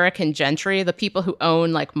 American gentry, the people who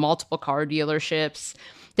own, like, multiple car dealerships.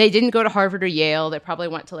 They didn't go to Harvard or Yale. They probably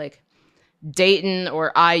went to, like, Dayton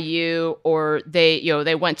or IU, or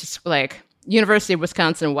they went to like University of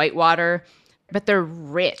Wisconsin Whitewater, but they're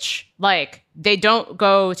rich. Like, they don't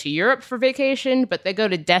go to Europe for vacation, but they go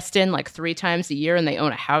to Destin like 3 times a year and they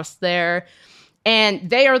own a house there. And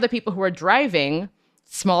they are the people who are driving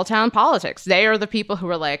small town politics. They are the people who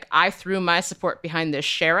are like, I threw my support behind this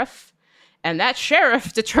sheriff, and that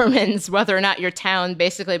sheriff determines whether or not your town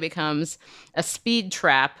basically becomes a speed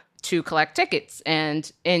trap to collect tickets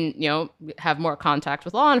and have more contact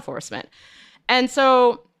with law enforcement. And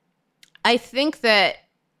so I think that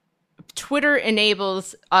Twitter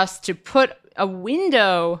enables us to put a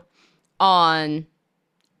window on,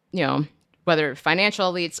 whether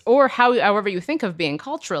financial elites or however you think of being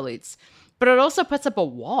cultural elites, but it also puts up a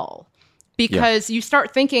wall because you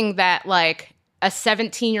start thinking that, like, a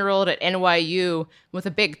 17-year-old at NYU with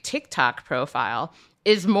a big TikTok profile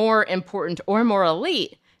is more important or more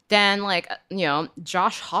elite than, like,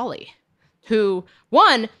 Josh Hawley, who,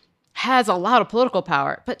 one, has a lot of political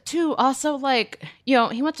power, but two, also, like,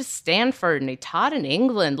 he went to Stanford and he taught in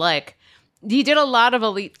England. Like, he did a lot of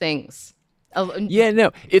elite things.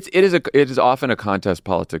 It is often a contest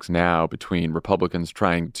politics now between Republicans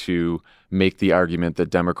trying to make the argument that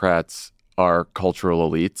Democrats are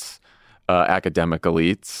cultural elites, academic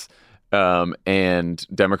elites, And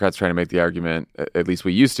Democrats trying to make the argument, at least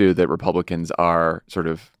we used to, that Republicans are sort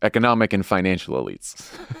of economic and financial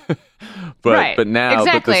elites. But now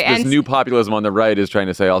this new populism on the right is trying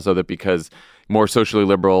to say also that because more socially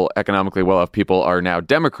liberal, economically well-off people are now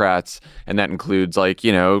Democrats, and that includes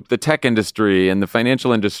the tech industry and the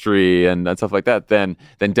financial industry and stuff like that, then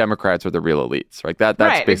Democrats are the real elites, right? That's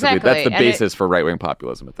basically exactly. That's the basis for right-wing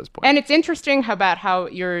populism at this point. And it's interesting about how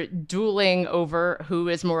you're dueling over who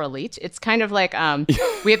is more elite. It's kind of like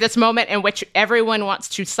we have this moment in which everyone wants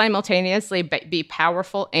to simultaneously be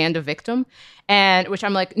powerful and a victim, and which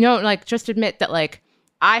I'm like, no, just admit that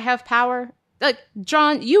I have power.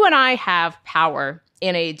 John, you and I have power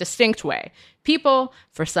in a distinct way. People,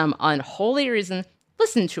 for some unholy reason,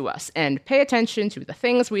 listen to us and pay attention to the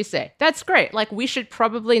things we say. That's great. We should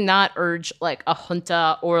probably not urge a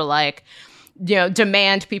junta or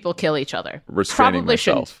demand people kill each other. Probably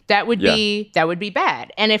shouldn't. That would be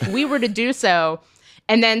bad. And if we were to do so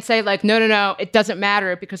and then say no, it doesn't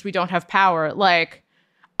matter because we don't have power,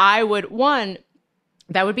 I would,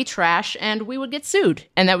 that would be trash and we would get sued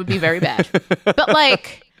and that would be very bad. But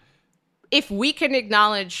if we can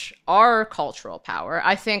acknowledge our cultural power,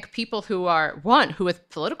 I think people who with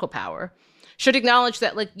political power should acknowledge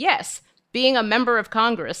that yes, being a member of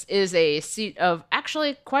Congress is a seat of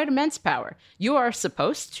actually quite immense power. You are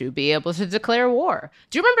supposed to be able to declare war.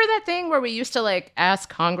 Do you remember that thing where we used to ask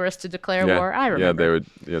Congress to declare war? I remember. Yeah, they would.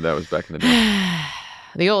 Yeah, that was back in the day.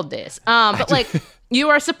 The old days. But you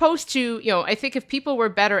are supposed to, I think if people were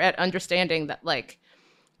better at understanding that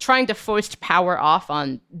trying to foist power off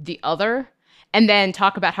on the other and then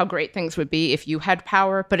talk about how great things would be if you had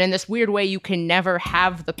power, but in this weird way you can never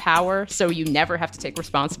have the power, so you never have to take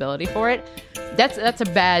responsibility for it. That's a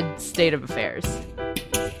bad state of affairs.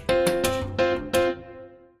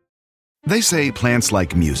 They say plants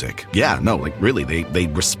like music. Yeah, no, really, they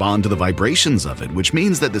respond to the vibrations of it, which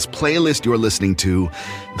means that this playlist you're listening to,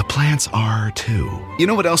 the plants are too. You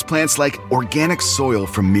know what else plants like? Organic soil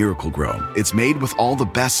from Miracle-Gro. It's made with all the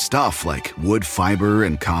best stuff like wood fiber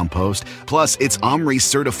and compost. Plus, it's OMRI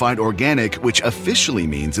certified organic, which officially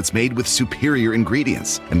means it's made with superior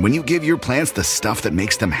ingredients. And when you give your plants the stuff that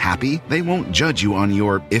makes them happy, they won't judge you on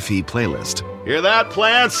your iffy playlist. Hear that,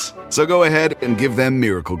 plants? So go ahead and give them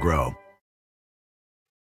Miracle-Gro.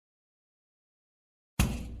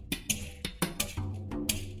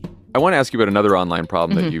 I want to ask you about another online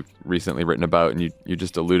problem that you've recently written about, and you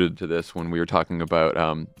just alluded to this when we were talking about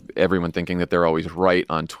everyone thinking that they're always right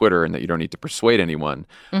on Twitter and that you don't need to persuade anyone,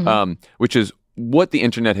 which is what the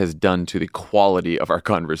internet has done to the quality of our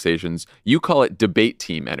conversations. You call it debate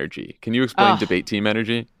team energy. Can you explain debate team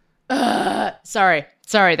energy? Sorry.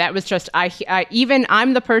 That was just,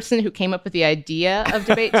 I'm the person who came up with the idea of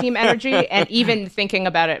debate team energy, and even thinking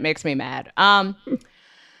about it makes me mad.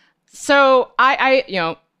 So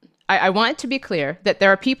I want to be clear that there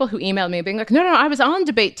are people who email me being like, no, I was on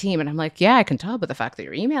debate team. And I'm like, yeah, I can tell by the fact that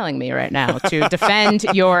you're emailing me right now to defend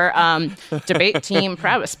your debate team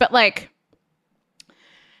prowess. But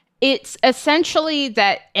it's essentially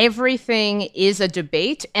that everything is a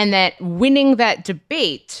debate and that winning that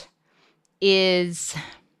debate is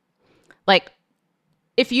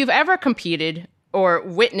if you've ever competed or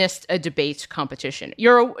witnessed a debate competition,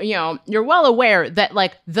 you're well aware that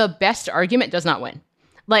the best argument does not win.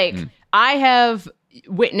 I have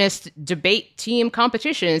witnessed debate team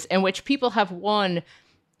competitions in which people have won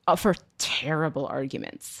for terrible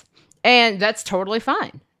arguments. And that's totally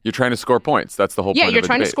fine. You're trying to score points. That's the whole point of a debate. Yeah, you're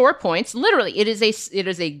trying to score points. Literally, it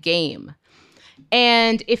is a game.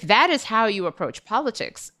 And if that is how you approach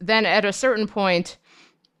politics, then at a certain point,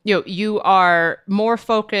 you are more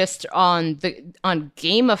focused on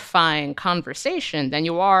gamifying conversation than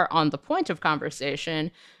you are on the point of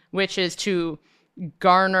conversation, which is to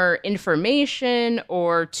garner information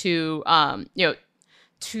or to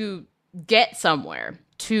get somewhere.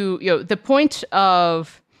 The point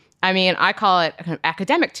of, I call it kind of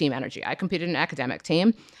academic team energy. I competed in an academic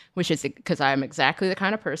team, which is because I'm exactly the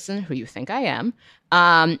kind of person who you think I am.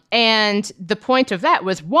 And the point of that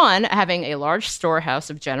was, one, having a large storehouse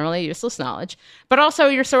of generally useless knowledge, but also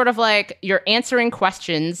you're sort of you're answering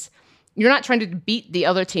questions. You're not trying to beat the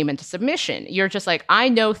other team into submission. You're just I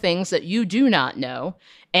know things that you do not know.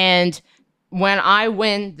 And when I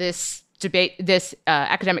win this debate, this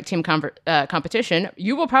academic team competition,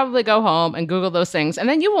 you will probably go home and Google those things, and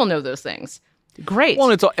then you will know those things. Great. Well,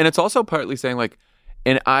 and it's also partly saying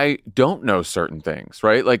and I don't know certain things,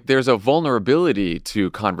 right? Like there's a vulnerability to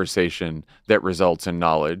conversation that results in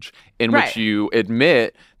knowledge in which you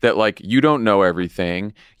admit that like you don't know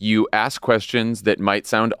everything. You ask questions that might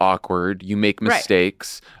sound awkward. You make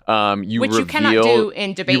mistakes. Which you cannot do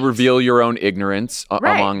in debate. You reveal your own ignorance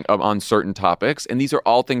on certain topics. And these are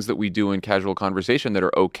all things that we do in casual conversation that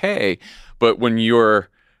are okay. But when you're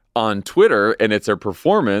on Twitter and it's a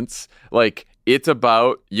performance, like it's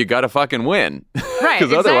about you got to fucking win. Right.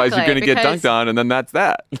 Because otherwise you're going to get dunked on and then that's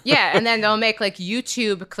that. Yeah. And then they'll make like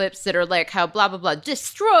YouTube clips that are like how blah, blah, blah,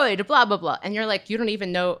 destroyed, blah, blah, blah. And you're like, you don't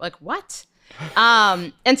even know, like, what?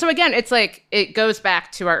 And so again, it's like, it goes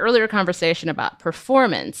back to our earlier conversation about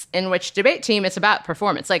performance, in which debate team is about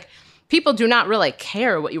performance. Like, people do not really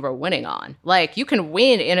care what you were winning on. Like, you can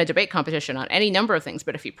win in a debate competition on any number of things,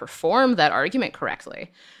 but if you perform that argument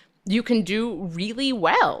correctly, you can do really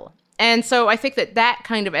well. And so I think that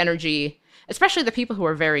kind of energy, especially the people who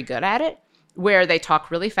are very good at it, where they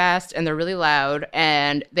talk really fast and they're really loud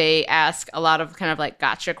and they ask a lot of kind of like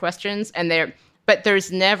gotcha questions, but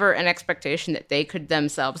there's never an expectation that they could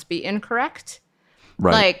themselves be incorrect.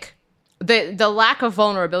 Right. Like the lack of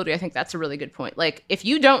vulnerability, I think that's a really good point. Like, if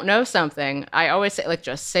you don't know something, I always say, like,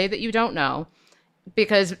 just say that you don't know,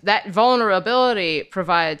 because that vulnerability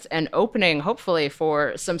provides an opening, hopefully,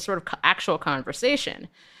 for some sort of actual conversation.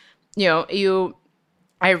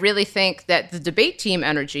 I really think that the debate team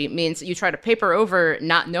energy means that you try to paper over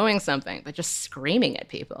not knowing something, but just screaming at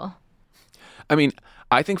people. I mean,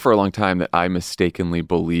 I think for a long time that I mistakenly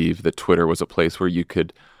believed that Twitter was a place where you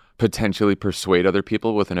could potentially persuade other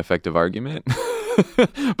people with an effective argument.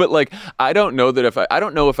 But like, I don't know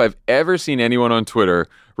if I've ever seen anyone on Twitter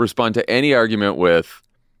respond to any argument with,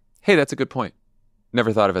 "Hey, that's a good point.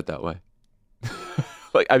 Never thought of it that way."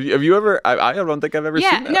 Like, have you ever? I don't think I've ever seen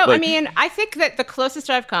that. No, like, I mean, I think that the closest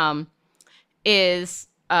I've come is,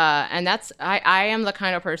 and that's, I am the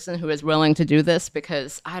kind of person who is willing to do this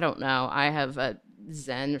because I don't know, I have a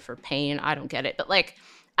zen for pain. I don't get it, but like,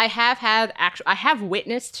 I have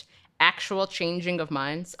witnessed actual changing of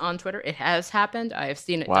minds on Twitter. It has happened. I have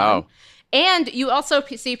seen it done. And you also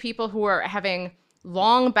see people who are having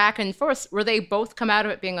long back and forth where they both come out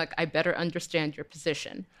of it being like, I better understand your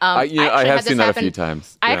position. I have seen that a few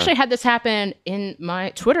times. I actually had this happen in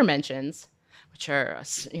my Twitter mentions, which are,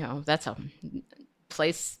 that's a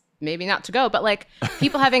place maybe not to go, but like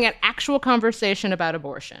people having an actual conversation about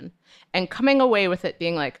abortion and coming away with it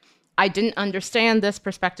being like, I didn't understand this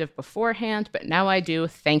perspective beforehand, but now I do.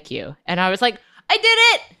 Thank you. And I was like, I did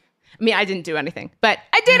it. I mean, I didn't do anything, but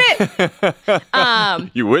I did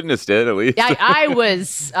it. You witnessed it, at least. I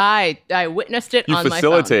witnessed it on my phone. You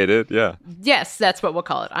facilitated, yeah. Yes, that's what we'll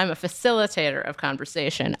call it. I'm a facilitator of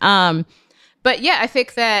conversation. But yeah, I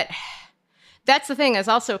think that's the thing, is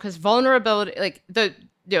also because vulnerability, like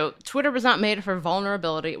Twitter was not made for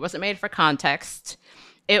vulnerability. It wasn't made for context.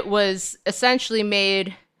 It was essentially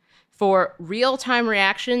made for real-time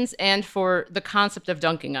reactions and for the concept of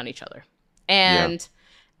dunking on each other. And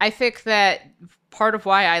I think that part of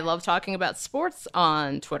why I love talking about sports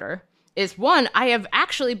on Twitter is, one, I have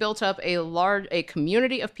actually built up a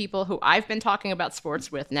community of people who I've been talking about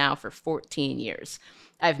sports with now for 14 years.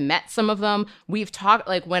 I've met some of them. We've talked,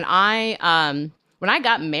 like, when I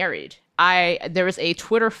got married, there was a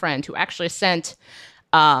Twitter friend who actually sent,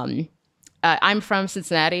 I'm from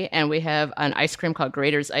Cincinnati, and we have an ice cream called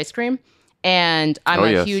Grater's Ice Cream. And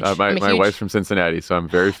I'm huge. My wife's from Cincinnati, so I'm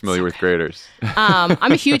very familiar with Grater's.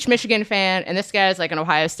 I'm a huge Michigan fan, and this guy's like an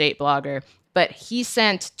Ohio State blogger. But he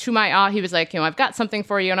sent to he was like, I've got something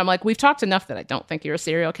for you. And I'm like, we've talked enough that I don't think you're a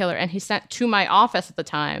serial killer. And he sent to my office at the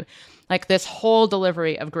time, like, this whole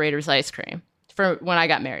delivery of Grater's ice cream for when I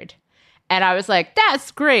got married. And I was like, that's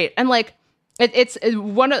great. And like, it's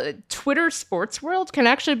one of Twitter sports world can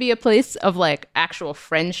actually be a place of like actual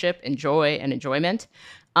friendship and joy and enjoyment.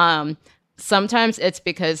 Sometimes it's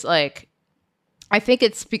because, like, I think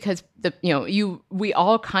it's because we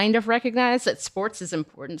all kind of recognize that sports is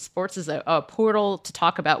important. Sports is a portal to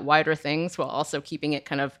talk about wider things while also keeping it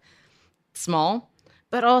kind of small.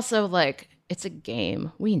 But also, like, it's a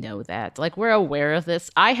game. We know that. Like, we're aware of this.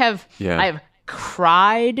 I have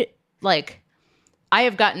cried. Like, I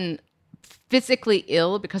have gotten physically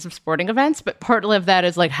ill because of sporting events, but partly of that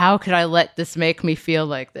is like, how could I let this make me feel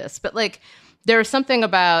like this? But like, there's something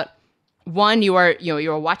about, one,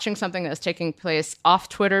 you're watching something that's taking place off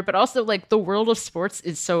Twitter, but also like the world of sports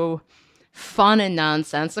is so fun and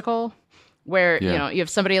nonsensical, where you have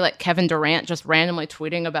somebody like Kevin Durant just randomly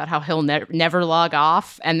tweeting about how he'll never log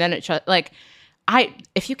off, and then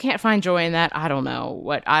if you can't find joy in that, I don't know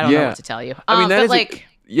what to tell you. I mean, I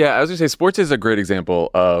was gonna say sports is a great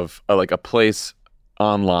example of a place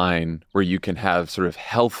online where you can have sort of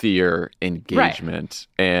healthier engagement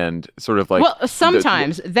and sort of like... Well,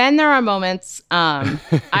 sometimes. Then there are moments, I'm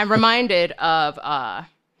reminded of,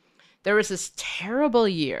 there was this terrible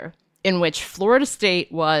year in which Florida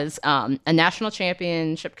State was a national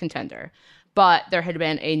championship contender, but there had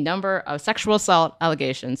been a number of sexual assault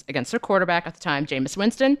allegations against their quarterback at the time, Jameis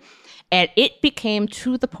Winston. And it became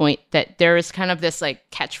to the point that there is kind of this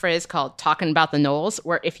like catchphrase called talking about the Noles,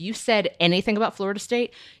 where if you said anything about Florida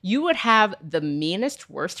State, you would have the meanest,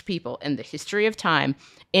 worst people in the history of time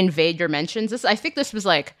invade your mentions. I think this was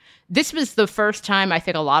the first time I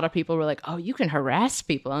think a lot of people were like, oh, you can harass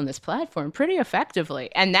people on this platform pretty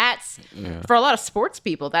effectively. And that's, for a lot of sports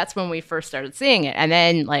people, that's when we first started seeing it. And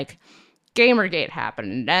then like Gamergate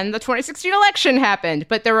happened and the 2016 election happened.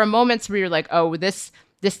 But there were moments where you're like, oh, this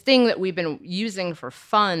thing that we've been using for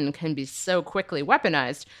fun can be so quickly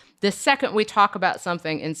weaponized. The second we talk about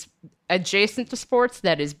something adjacent to sports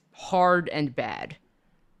that is hard and bad.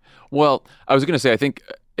 Well, I was going to say, I think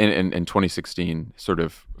in 2016 sort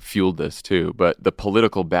of fueled this too, but the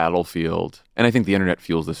political battlefield, and I think the internet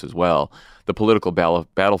fuels this as well, the political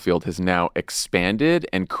battlefield has now expanded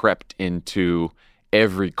and crept into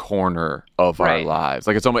every corner of our lives.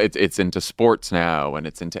 Like it's into sports now, and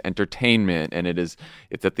it's into entertainment, and it's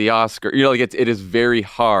at the Oscar. Like it is very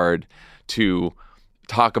hard to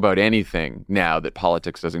talk about anything now that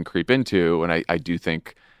politics doesn't creep into. And I do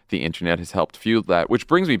think the internet has helped fuel that, which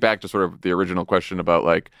brings me back to sort of the original question about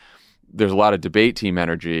like, there's a lot of debate team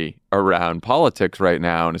energy around politics right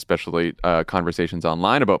now, and especially conversations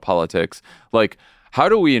online about politics. Like, how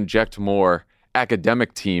do we inject more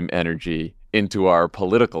academic team energy into our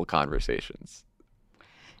political conversations?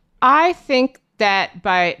 I think that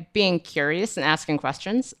by being curious and asking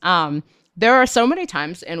questions, there are so many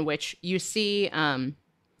times in which you see,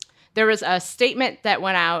 there was a statement that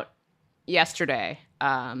went out yesterday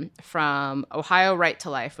from Ohio Right to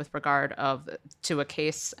Life with regard to a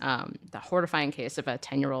case, the horrifying case of a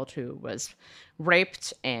 10-year-old who was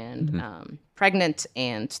raped and pregnant,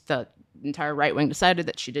 and the entire right wing decided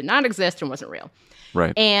that she did not exist and wasn't real.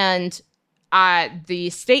 Right. And the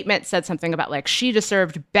statement said something about like she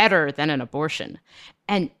deserved better than an abortion.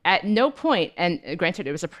 And at no point, and granted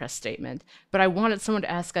it was a press statement, but I wanted someone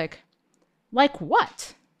to ask like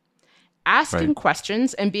what? Asking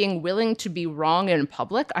questions and being willing to be wrong in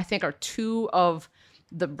public, I think, are two of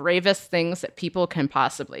the bravest things that people can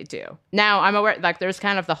possibly do. Now, I'm aware, like, there's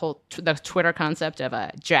kind of the Twitter concept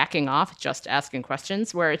of jacking off, just asking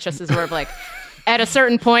questions, where it just is sort of like, at a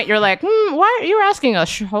certain point, you're like, why are you asking a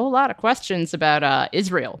whole lot of questions about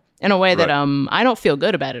Israel in a way that I don't feel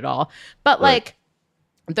good about at all. But like,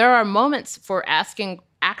 there are moments for asking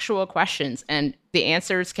actual questions, and the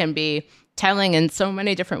answers can be telling in so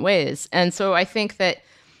many different ways. And so I think that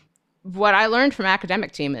what I learned from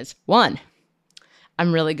academic team is, 1,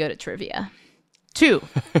 I'm really good at trivia. 2,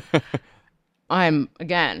 I'm,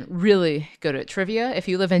 again, really good at trivia. If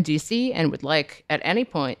you live in DC and would like, at any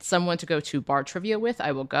point, someone to go to bar trivia with,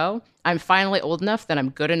 I will go. I'm finally old enough that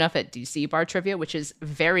I'm good enough at DC bar trivia, which is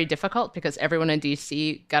very difficult because everyone in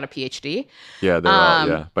DC got a PhD. Yeah, they're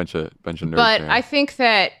all, bunch of nerds. But there. I think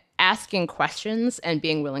that asking questions and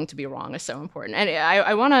being willing to be wrong is so important. And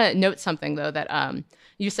I want to note something, though, that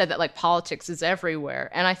you said that like politics is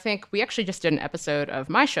everywhere. And I think we actually just did an episode of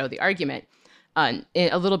my show, The Argument, a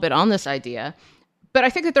little bit on this idea. But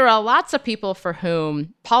I think that there are lots of people for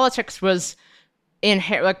whom politics was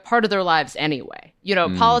like part of their lives anyway. You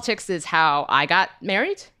know, politics is how I got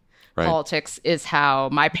married. Right. Politics is how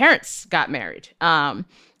my parents got married.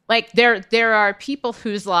 Like there are people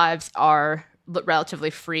whose lives are relatively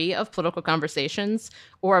free of political conversations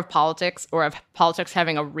or of politics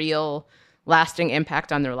having a real lasting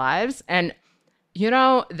impact on their lives. And you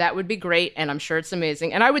know, that would be great, and I'm sure it's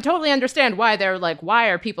amazing. And I would totally understand why they're like, why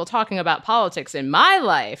are people talking about politics in my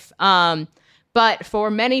life? But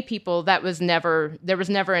for many people, there was never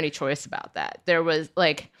any choice about that. There was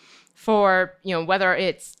like, for, you know, whether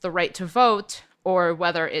it's the right to vote or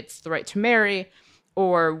whether it's the right to marry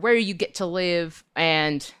or where you get to live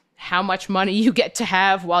and how much money you get to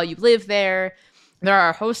have while you live there. There are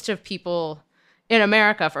a host of people in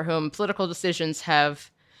America for whom political decisions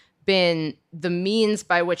have been the means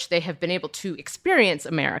by which they have been able to experience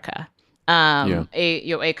America,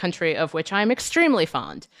 a country of which I'm extremely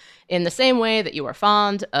fond, in the same way that you are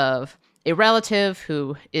fond of a relative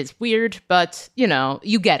who is weird, but, you know,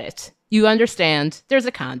 you get it. You understand. There's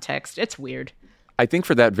a context. It's weird. I think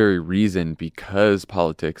for that very reason, because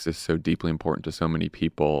politics is so deeply important to so many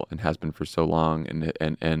people and has been for so long,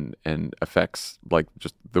 and affects like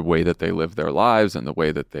just the way that they live their lives and the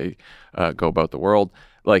way that they go about the world,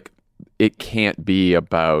 like it can't be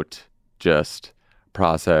about just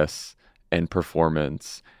process and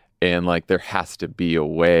performance, and like there has to be a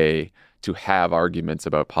way to have arguments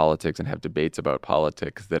about politics and have debates about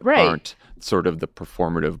politics that aren't sort of the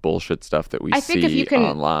performative bullshit stuff that we see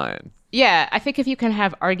online. Yeah, I think if you can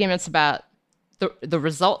have arguments about the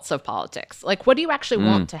results of politics, like what do you actually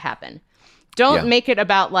want to happen? Don't make it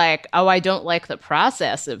about like, oh, I don't like the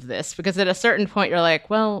process of this, because at a certain point you're like,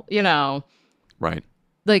 well, you know, right.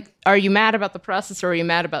 Like, are you mad about the process or are you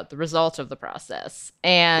mad about the result of the process?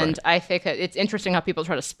 And I think that it's interesting how people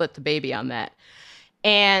try to split the baby on that.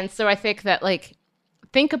 And so I think that, like,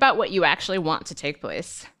 think about what you actually want to take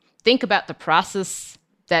place. Think about the process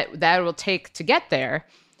that will take to get there.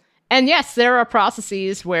 And yes, there are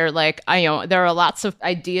processes where, like, there are lots of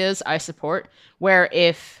ideas I support where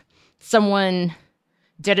if someone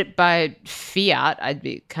did it by fiat, I'd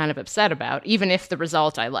be kind of upset about, even if the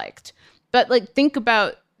result I liked. But, like, think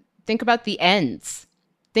about the ends.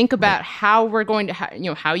 Think about how we're going to,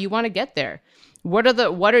 how you want to get there. What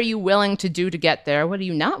are you willing to do to get there? What are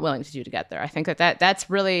you not willing to do to get there? I think that's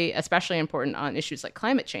really especially important on issues like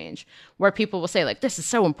climate change, where people will say, like, this is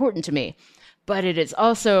so important to me, but it is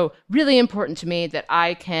also really important to me that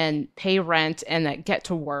I can pay rent and that get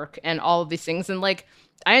to work and all of these things. And, like,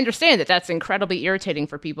 I understand that that's incredibly irritating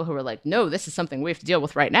for people who are like, no, this is something we have to deal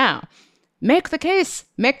with right now. Make the case,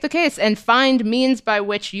 and find means by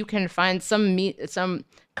which you can find some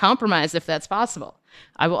compromise if that's possible.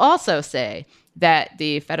 I will also say that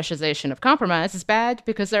the fetishization of compromise is bad,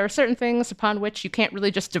 because there are certain things upon which you can't really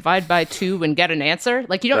just divide by 2 and get an answer.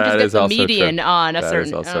 Like, you don't just get the median on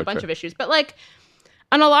a bunch of issues. But, like,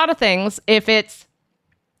 on a lot of things, if it's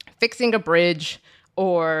fixing a bridge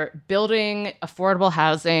or building affordable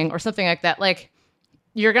housing or something like that, like,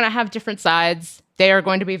 you're going to have different sides. They are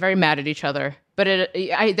going to be very mad at each other. But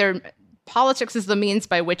politics is the means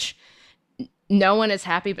by which no one is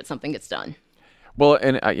happy, but something gets done. Well,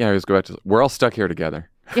 and I just go back to, we're all stuck here together.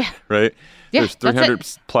 Yeah. Right? Yeah, there's 300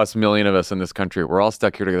 plus million of us in this country. We're all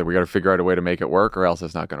stuck here together. We got to figure out a way to make it work, or else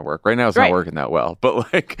it's not going to work. Right now, it's not working that well.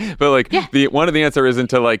 But the one of the answer isn't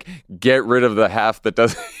to, like, get rid of the half that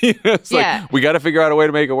doesn't. It's like, we got to figure out a way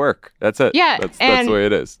to make it work. That's it. Yeah. That's the way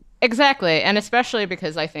it is. Exactly. And especially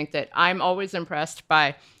because I think that I'm always impressed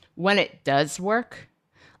by when it does work.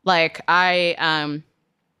 Like, I'm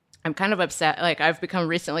kind of upset. Like, I've become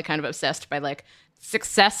recently kind of obsessed by, like,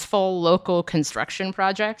 successful local construction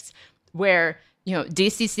projects where,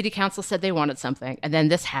 DC City Council said they wanted something, and then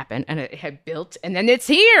this happened, and it had built, and then it's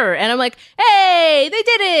here. And I'm like, hey, they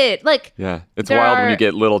did it. Like, yeah, it's wild when you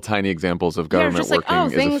get little tiny examples of government working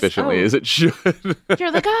as efficiently as it should.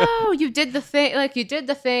 You're like, oh, you did the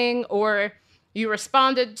thing, or you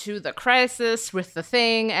responded to the crisis with the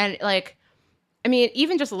thing. And, like, I mean,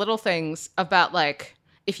 even just little things about, like,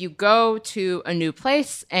 if you go to a new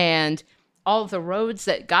place and all of the roads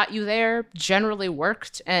that got you there generally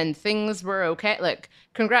worked and things were okay, like,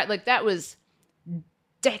 like, that was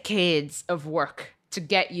decades of work to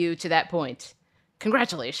get you to that point.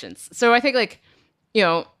 Congratulations. So I think, like,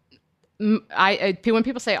 when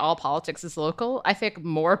people say all politics is local, I think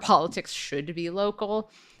more politics should be local,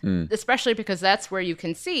 especially because that's where you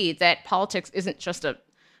can see that politics isn't just a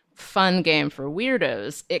fun game for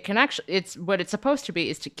weirdos. It can actually, it's what it's supposed to be,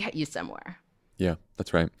 is to get you somewhere. Yeah,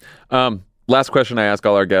 that's right. Last question I ask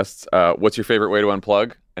all our guests. What's your favorite way to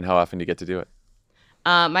unplug, and how often do you get to do it?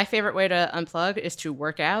 My favorite way to unplug is to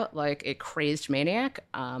work out like a crazed maniac.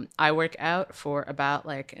 I work out for about,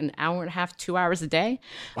 like, an hour and a half, 2 hours a day.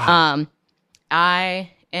 Wow.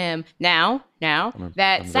 I am now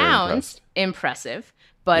that sounds impressive,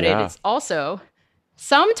 but it is also,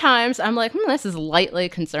 sometimes I'm like, this is lightly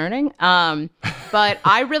concerning. But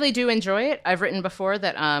I really do enjoy it. I've written before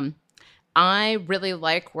that I really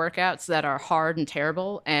like workouts that are hard and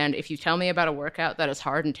terrible. And if you tell me about a workout that is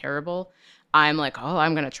hard and terrible, I'm like, oh,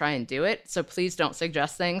 I'm going to try and do it. So please don't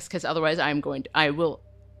suggest things, because otherwise it'll be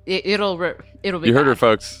You bad. heard her,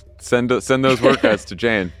 folks. Send those workouts to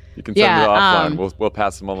Jane. You can send them offline. We'll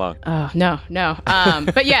pass them along. Oh, no.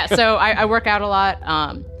 But yeah, so I work out a lot.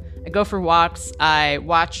 I go for walks. I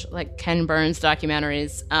watch, like, Ken Burns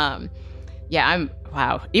documentaries.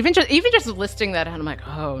 Wow. Even just listing that out, I'm like,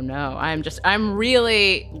 oh no, I'm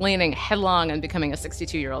really leaning headlong and becoming a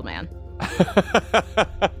 62-year-old man.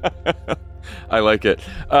 I like it.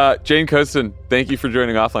 Jane Coaston, thank you for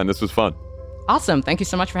joining Offline. This was fun. Awesome. Thank you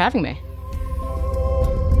so much for having me.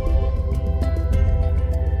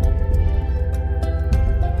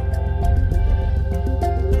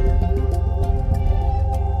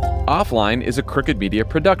 Offline is a Crooked Media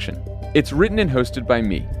production. It's written and hosted by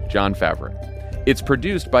me, John Favreau. It's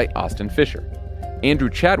produced by Austin Fisher.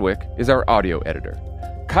 Andrew Chadwick is our audio editor.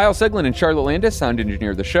 Kyle Seglin and Charlotte Landis sound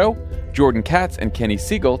engineer the show. Jordan Katz and Kenny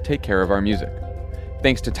Siegel take care of our music.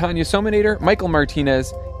 Thanks to Tanya Sominator, Michael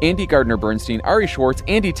Martinez, Andy Gardner-Bernstein, Ari Schwartz,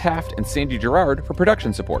 Andy Taft, and Sandy Gerard for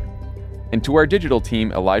production support. And to our digital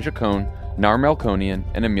team, Elijah Cohn, Nar Melkonian,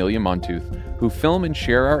 and Amelia Montooth, who film and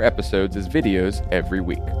share our episodes as videos every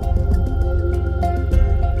week.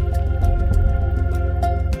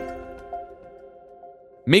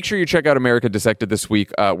 Make sure you check out America Dissected this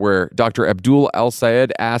week, where Dr. Abdul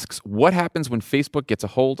Al-Sayed asks, what happens when Facebook gets a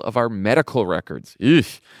hold of our medical records? Ugh.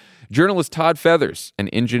 Journalist Todd Feathers and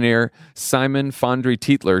engineer Simon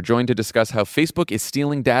Fondry-Tietler join to discuss how Facebook is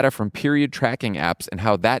stealing data from period tracking apps and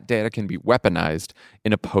how that data can be weaponized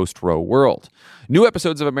in a post-Roe world. New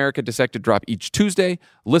episodes of America Dissected drop each Tuesday.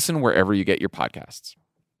 Listen wherever you get your podcasts.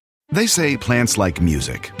 They say plants like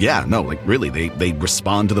music. Yeah, no, like really, they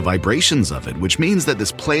respond to the vibrations of it, which means that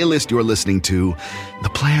this playlist you're listening to, the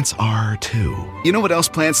plants are too. You know what else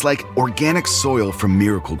plants like? Organic soil from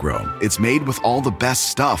Miracle-Gro. It's made with all the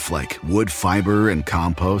best stuff like wood fiber and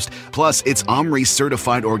compost. Plus, it's OMRI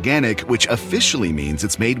certified organic, which officially means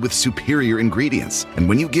it's made with superior ingredients. And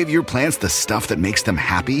when you give your plants the stuff that makes them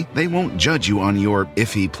happy, they won't judge you on your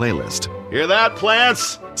iffy playlist. Hear that,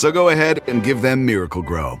 plants? So go ahead and give them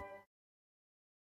Miracle-Gro.